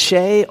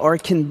cliche or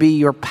it can be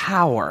your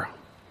power.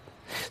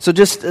 So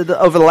just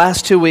over the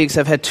last 2 weeks,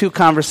 I've had 2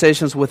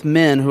 conversations with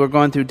men who are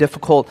going through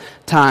difficult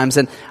times.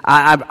 And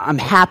I'm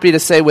happy to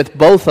say with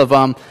both of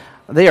them,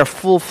 they are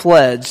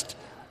full-fledged,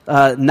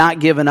 not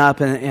giving up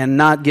and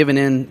not giving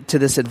in to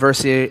this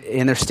adversity,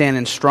 and they're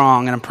standing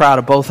strong. And I'm proud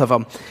of both of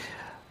them.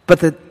 But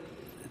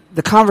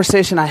the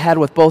conversation I had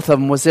with both of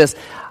them was this.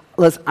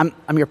 Listen,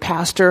 I'm your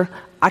pastor.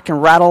 I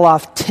can rattle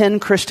off 10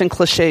 Christian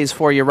cliches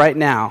for you right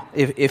now,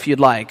 if you'd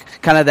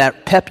like. Kind of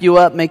that pep you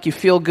up, make you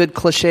feel good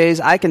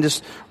cliches. I can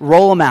just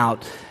roll them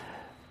out.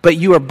 But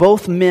you are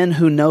both men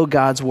who know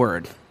God's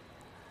Word.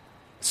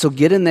 So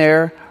get in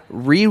there,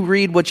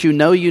 reread what you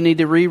know you need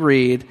to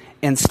reread,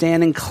 and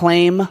stand and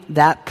claim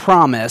that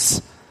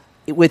promise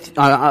with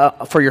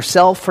for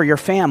yourself, for your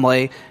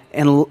family,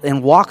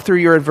 and walk through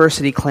your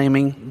adversity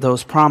claiming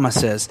those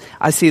promises.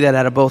 I see that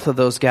out of both of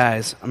those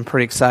guys. I'm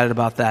pretty excited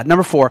about that.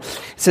 Number 4, it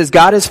says,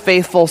 God is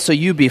faithful, so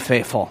you be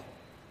faithful.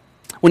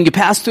 When you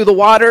pass through the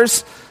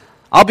waters,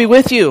 I'll be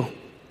with you.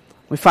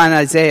 We find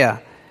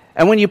Isaiah.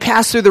 And when you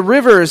pass through the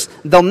rivers,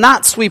 they'll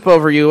not sweep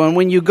over you. And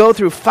when you go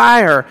through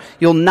fire,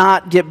 you'll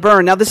not get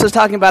burned. Now, this is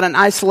talking about an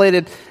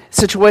isolated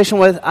situation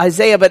with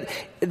Isaiah, but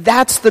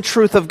that's the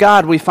truth of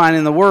God we find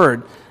in the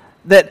Word.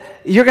 That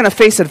you're going to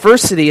face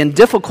adversity and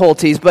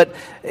difficulties, but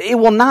it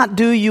will not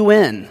do you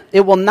in.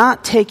 It will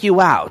not take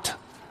you out.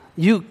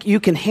 You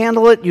can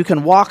handle it, you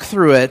can walk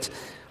through it,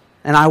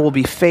 and I will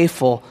be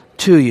faithful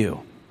to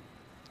you.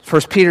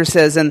 1 Peter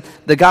says, and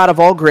the God of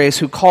all grace,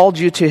 who called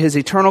you to his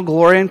eternal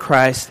glory in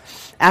Christ,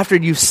 after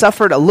you've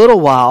suffered a little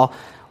while,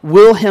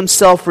 will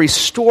himself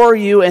restore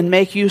you and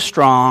make you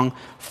strong,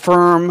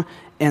 firm,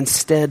 and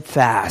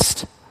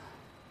steadfast.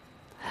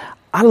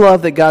 I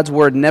love that God's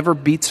Word never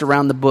beats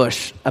around the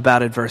bush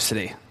about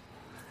adversity.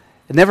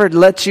 It never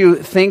lets you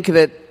think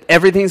that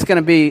everything's going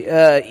to be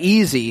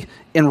easy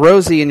and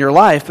rosy in your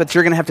life, but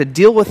you're going to have to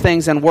deal with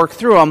things and work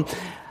through them.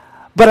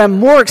 But I'm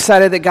more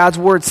excited that God's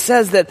Word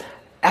says that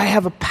I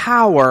have a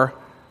power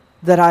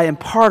that I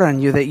impart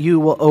on you that you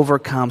will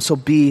overcome, so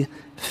be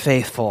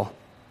faithful.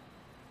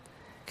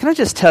 Can I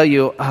just tell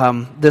you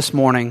this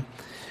morning,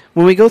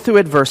 when we go through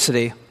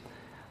adversity,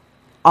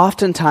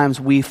 oftentimes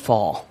we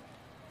fall.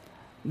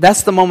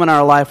 That's the moment in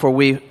our life where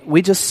we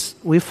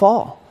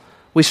fall.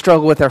 We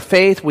struggle with our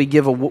faith. We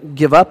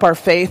give up our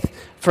faith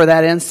for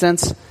that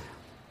instance.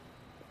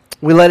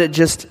 We let it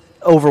just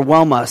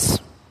overwhelm us.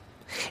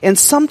 And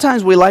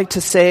sometimes we like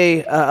to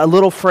say a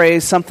little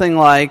phrase, something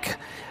like,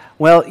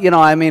 well,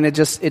 it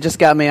just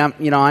got me.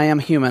 I am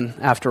human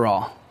after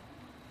all.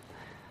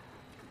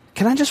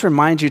 Can I just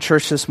remind you,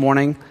 church, this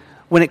morning,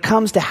 when it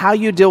comes to how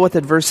you deal with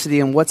adversity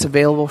and what's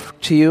available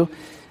to you,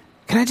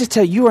 can I just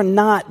tell you, you are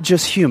not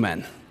just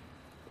human.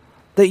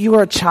 That you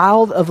are a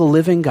child of the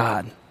living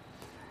God,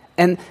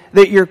 and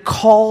that you're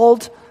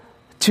called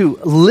to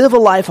live a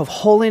life of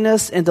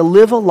holiness and to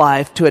live a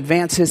life to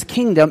advance his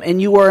kingdom, and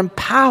you are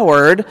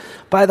empowered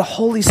by the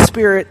Holy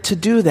Spirit to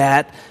do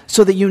that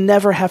so that you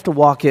never have to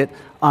walk it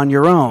on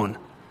your own.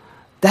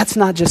 That's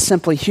not just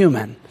simply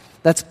human.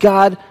 That's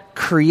God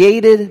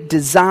created,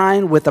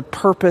 designed with a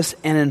purpose,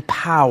 and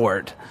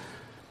empowered.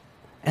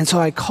 And so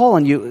I call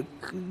on you,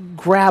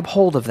 grab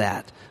hold of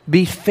that.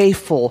 Be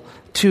faithful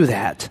to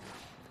that.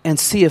 And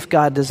see if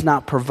God does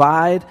not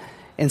provide,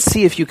 and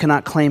see if you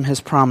cannot claim his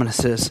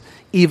promises,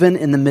 even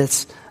in the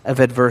midst of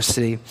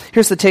adversity.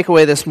 Here's the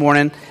takeaway this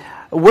morning.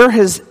 Where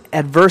has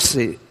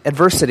adversity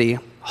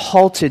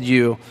halted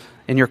you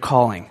in your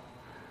calling?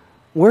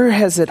 Where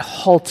has it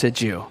halted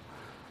you?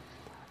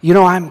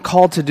 I'm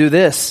called to do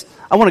this.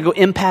 I want to go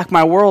impact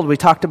my world. We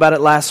talked about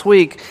it last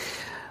week.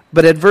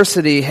 But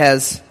adversity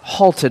has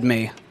halted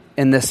me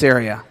in this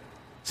area.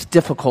 It's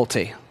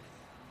difficulty.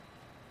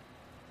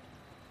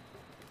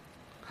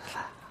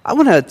 I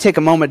want to take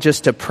a moment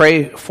just to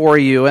pray for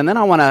you, and then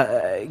I want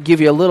to give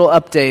you a little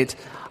update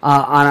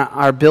on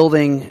our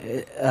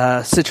building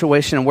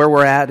situation and where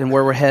we're at and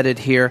where we're headed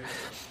here.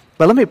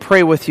 But let me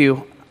pray with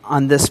you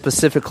on this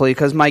specifically,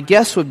 because my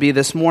guess would be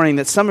this morning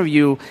that some of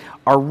you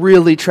are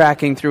really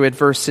tracking through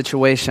adverse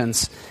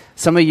situations.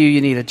 Some of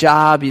you need a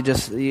job, you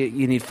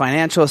need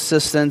financial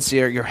assistance,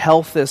 your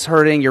health is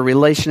hurting, your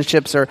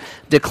relationships are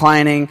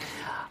declining,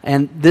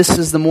 and this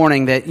is the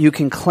morning that you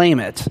can claim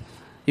it.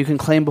 You can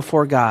claim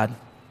before God.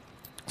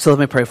 So let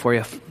me pray for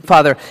you.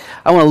 Father,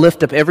 I want to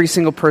lift up every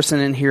single person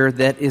in here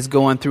that is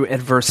going through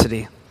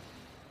adversity.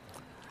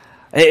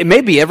 It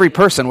may be every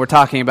person we're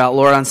talking about,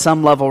 Lord. On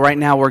some level right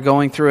now we're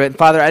going through it.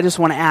 Father, I just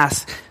want to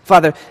ask,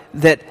 Father,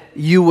 that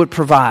you would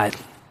provide.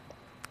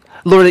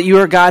 Lord, that you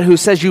are God who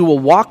says you will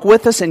walk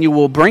with us and you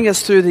will bring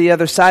us through the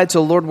other side.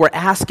 So, Lord, we're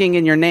asking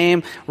in your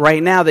name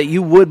right now that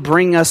you would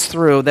bring us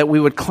through, that we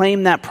would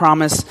claim that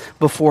promise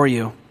before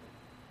you.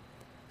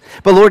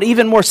 But, Lord,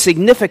 even more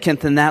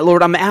significant than that,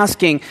 Lord, I'm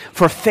asking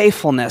for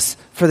faithfulness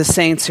for the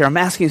saints here. I'm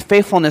asking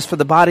faithfulness for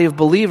the body of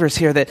believers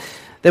here, that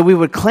we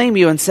would claim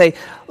you and say,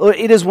 Lord,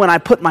 it is when I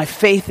put my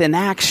faith in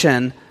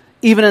action,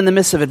 even in the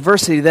midst of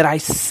adversity, that I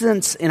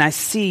sense and I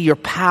see your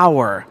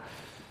power.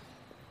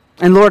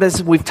 And Lord,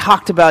 as we've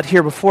talked about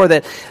here before,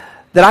 that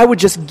I would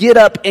just get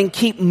up and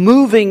keep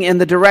moving in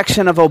the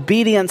direction of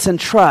obedience and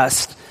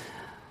trust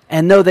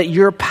and know that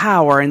your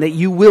power and that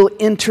you will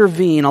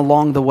intervene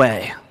along the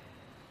way.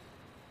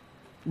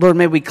 Lord,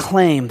 may we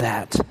claim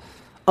that,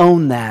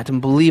 own that,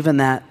 and believe in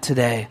that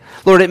today.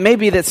 Lord, it may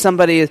be that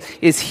somebody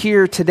is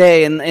here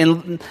today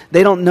and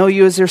they don't know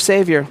you as their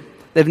Savior.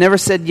 They've never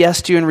said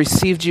yes to you and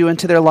received you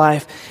into their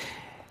life.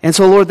 And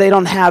so, Lord, they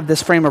don't have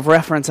this frame of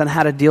reference on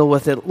how to deal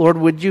with it. Lord,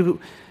 would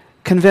you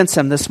convince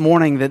them this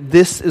morning that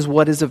this is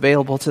what is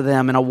available to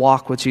them in a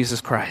walk with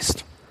Jesus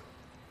Christ?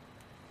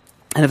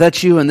 And if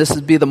that's you and this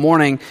would be the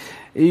morning,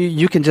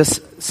 you can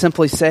just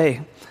simply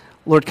say,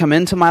 Lord, come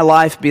into my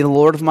life, be the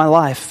Lord of my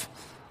life.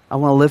 I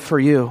want to live for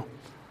you.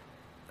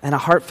 And a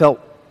heartfelt,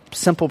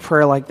 simple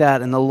prayer like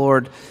that, and the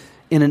Lord,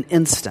 in an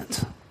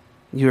instant,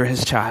 you're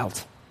his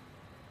child.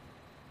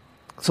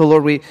 So,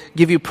 Lord, we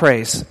give you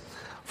praise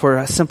for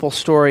a simple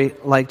story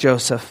like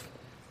Joseph.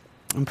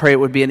 And pray it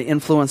would be an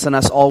influence on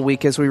us all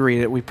week as we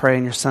read it. We pray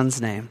in your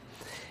Son's name.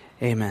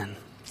 Amen.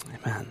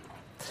 Amen.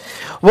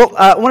 Well,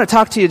 I want to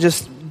talk to you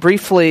just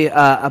briefly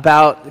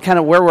about kind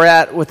of where we're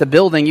at with the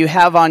building. You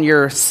have on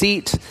your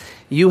seat,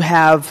 you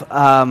have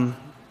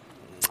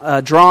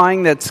a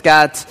drawing that's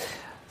got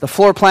the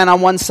floor plan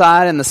on one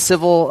side and the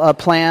civil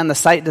plan, the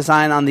site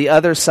design on the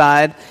other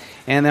side.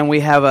 And then we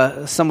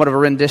have somewhat of a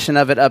rendition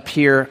of it up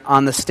here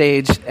on the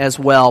stage as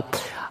well.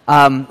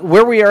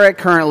 Where we are at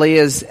currently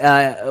is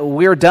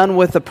we're done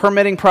with the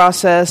permitting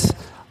process.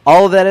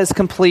 All of that is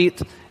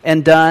complete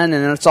and done,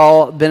 and it's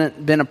all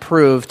been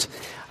approved.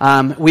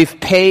 We've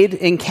paid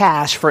in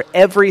cash for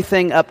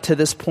everything up to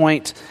this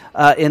point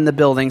in the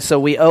building. So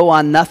we owe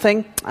on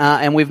nothing,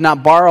 and we've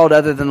not borrowed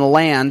other than the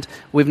land.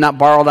 We've not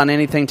borrowed on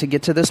anything to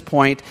get to this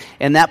point,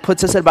 and that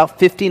puts us at about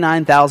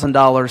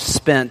 $59,000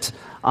 spent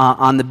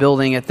on the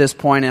building at this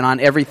point and on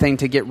everything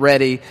to get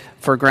ready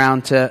for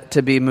ground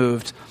to be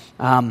moved.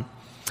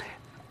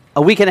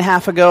 A week and a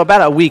half ago,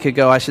 about a week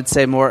ago, I should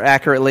say more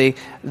accurately,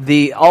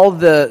 all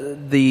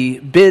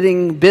the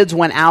bids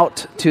went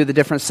out to the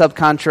different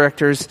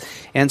subcontractors,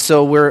 and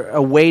so we're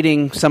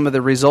awaiting some of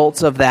the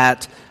results of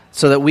that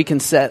so that we can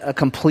set a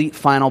complete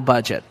final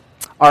budget.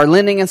 Our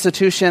lending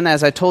institution,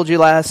 as I told you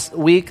last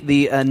week,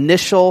 the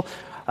initial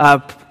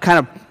kind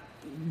of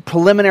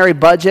preliminary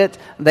budget,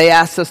 they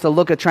asked us to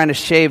look at trying to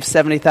shave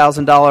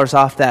 $70,000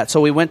 off that.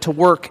 So we went to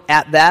work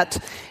at that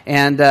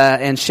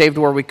and shaved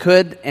where we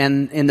could.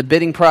 And in the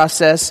bidding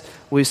process,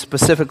 we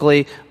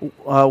specifically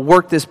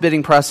worked this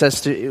bidding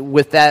process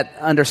with that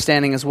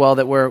understanding as well,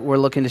 that we're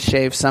looking to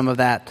shave some of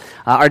that.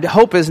 Our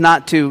hope is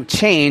not to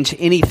change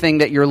anything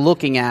that you're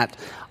looking at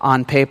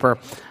on paper.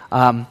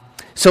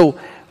 So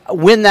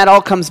when that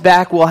all comes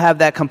back, we'll have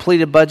that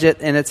completed budget,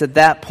 and it's at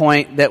that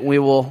point that we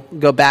will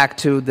go back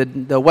to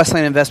the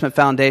Wesleyan Investment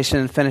Foundation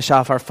and finish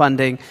off our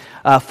funding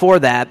for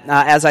that.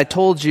 As I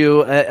told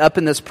you, up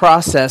in this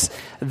process,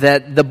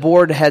 that the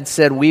board had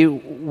said we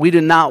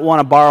do not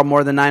want to borrow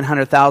more than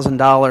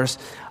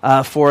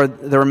 $900,000 for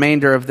the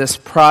remainder of this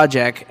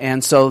project,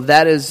 and so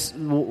that is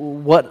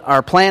what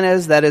our plan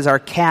is. That is our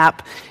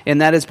cap, and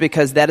that is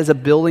because that is a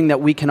building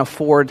that we can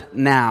afford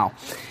now.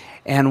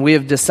 And we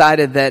have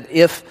decided that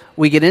if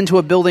we get into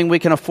a building we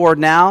can afford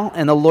now,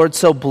 and the Lord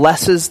so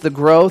blesses the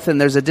growth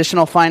and there's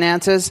additional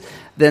finances,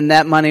 then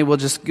that money will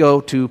just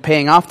go to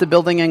paying off the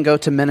building and go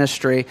to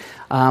ministry.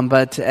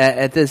 But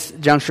at this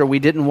juncture, we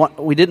did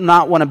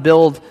not want to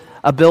build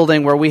a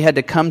building where we had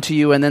to come to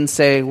you and then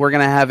say we're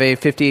going to have a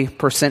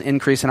 50%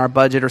 increase in our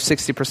budget or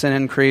 60%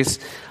 increase.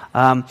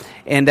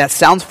 And that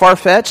sounds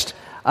far-fetched,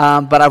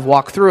 but I've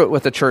walked through it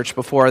with a church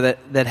before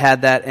that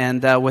had that,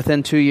 and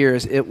within 2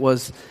 years it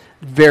was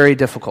very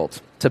difficult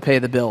to pay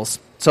the bills.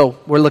 So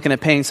we're looking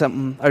at paying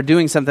something or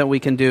doing something we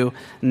can do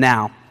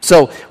now.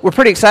 So we're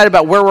pretty excited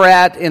about where we're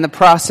at in the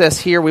process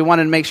here. We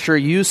wanted to make sure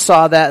you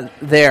saw that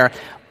there.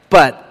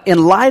 But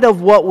in light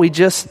of what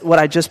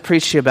I just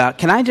preached to you about,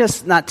 can I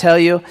just not tell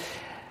you,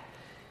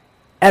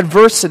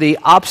 adversity,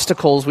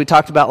 obstacles we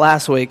talked about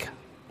last week,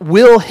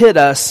 will hit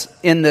us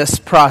in this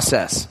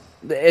process.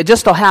 It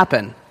just will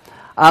happen.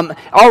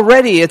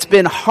 Already it's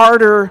been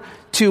harder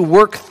to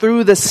work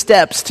through the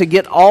steps to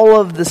get all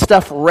of the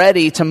stuff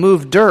ready to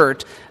move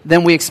dirt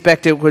than we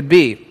expected it would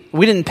be.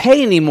 We didn't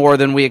pay any more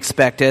than we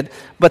expected,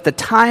 but the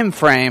time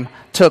frame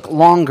took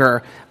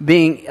longer,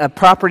 being a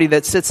property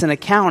that sits in a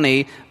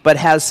county but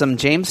has some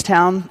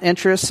Jamestown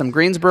interest, some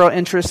Greensboro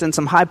interest, and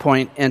some High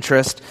Point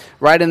interest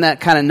right in that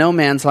kind of no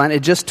man's land.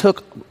 It just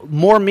took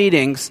more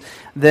meetings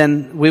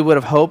than we would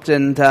have hoped,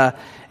 and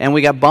and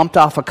we got bumped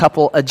off a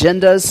couple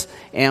agendas,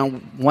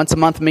 and once a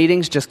month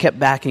meetings just kept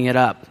backing it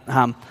up.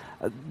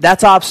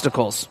 That's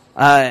obstacles.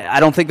 I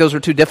don't think those are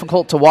too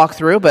difficult to walk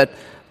through, but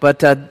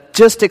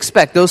just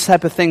expect those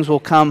type of things will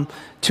come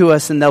to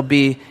us, and they'll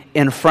be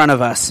in front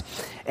of us.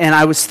 And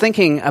I was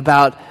thinking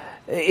about,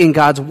 in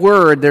God's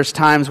Word, there's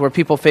times where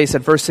people face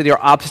adversity or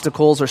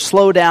obstacles or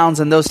slowdowns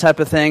and those type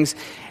of things.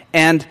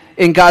 And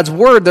in God's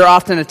Word, they're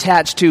often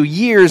attached to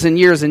years and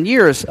years and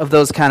years of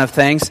those kind of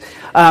things.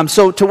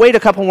 So to wait a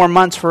couple more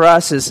months for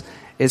us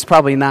is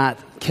probably not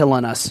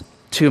killing us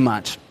too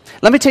much.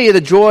 Let me tell you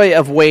the joy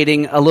of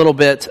waiting a little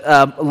bit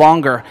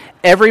longer.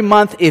 Every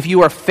month, if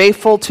you are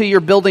faithful to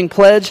your building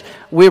pledge,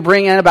 we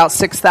bring in about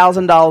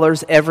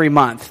 $6,000 every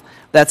month.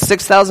 That's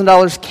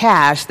 $6,000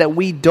 cash that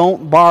we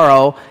don't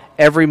borrow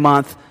every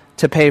month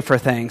to pay for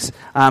things.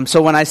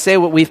 So when I say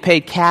what we've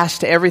paid cash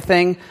to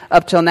everything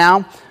up till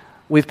now,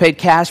 we've paid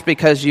cash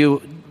because you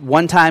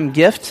one-time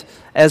gift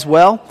as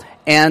well,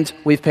 and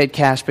we've paid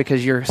cash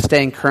because you're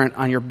staying current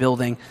on your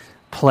building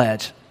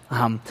pledge.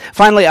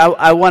 Finally,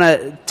 I want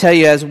to tell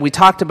you, as we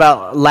talked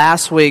about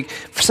last week,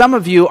 some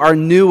of you are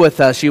new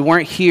with us. You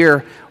weren't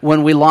here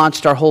when we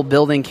launched our whole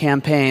building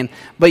campaign,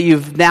 but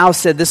you've now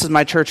said, this is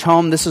my church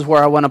home, this is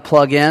where I want to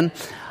plug in.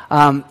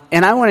 And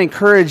I want to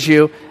encourage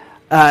you,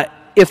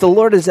 if the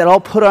Lord has at all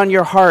put on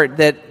your heart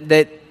that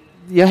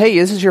hey,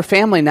 this is your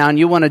family now, and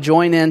you want to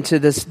join into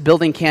this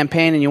building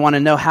campaign, and you want to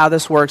know how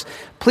this works,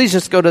 please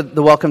just go to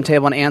the welcome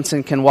table, and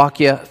Anson can walk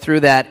you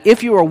through that.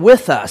 If you are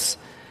with us,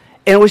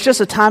 and it was just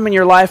a time in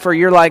your life where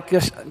you're like,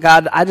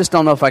 God, I just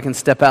don't know if I can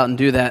step out and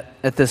do that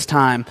at this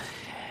time,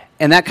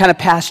 and that kind of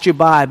passed you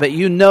by, but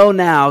you know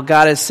now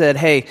God has said,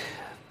 hey,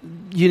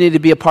 you need to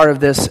be a part of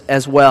this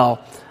as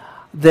well.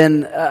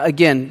 Then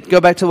again,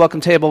 go back to the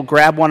welcome table,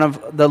 grab one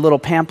of the little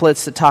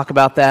pamphlets that talk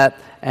about that,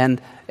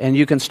 and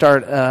you can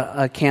start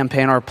a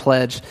campaign or a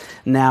pledge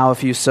now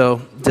if you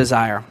so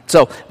desire.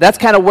 So that's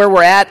kind of where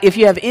we're at. If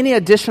you have any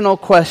additional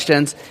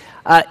questions,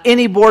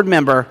 any board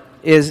member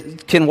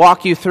can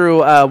walk you through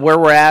where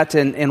we're at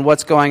and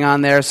what's going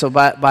on there. So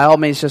by all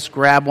means, just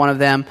grab one of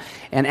them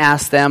and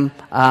ask them.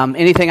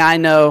 Anything I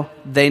know,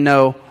 they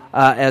know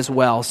as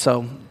well.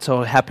 So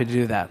happy to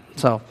do that.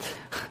 So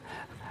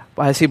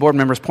I see board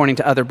members pointing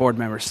to other board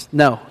members.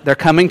 No, they're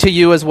coming to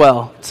you as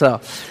well.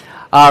 So,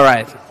 all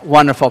right,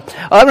 wonderful.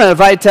 I'm going to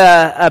invite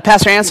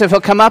Pastor Anson if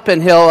he'll come up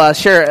and he'll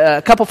share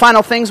a couple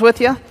final things with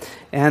you,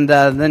 and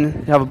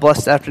then you have a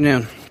blessed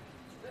afternoon.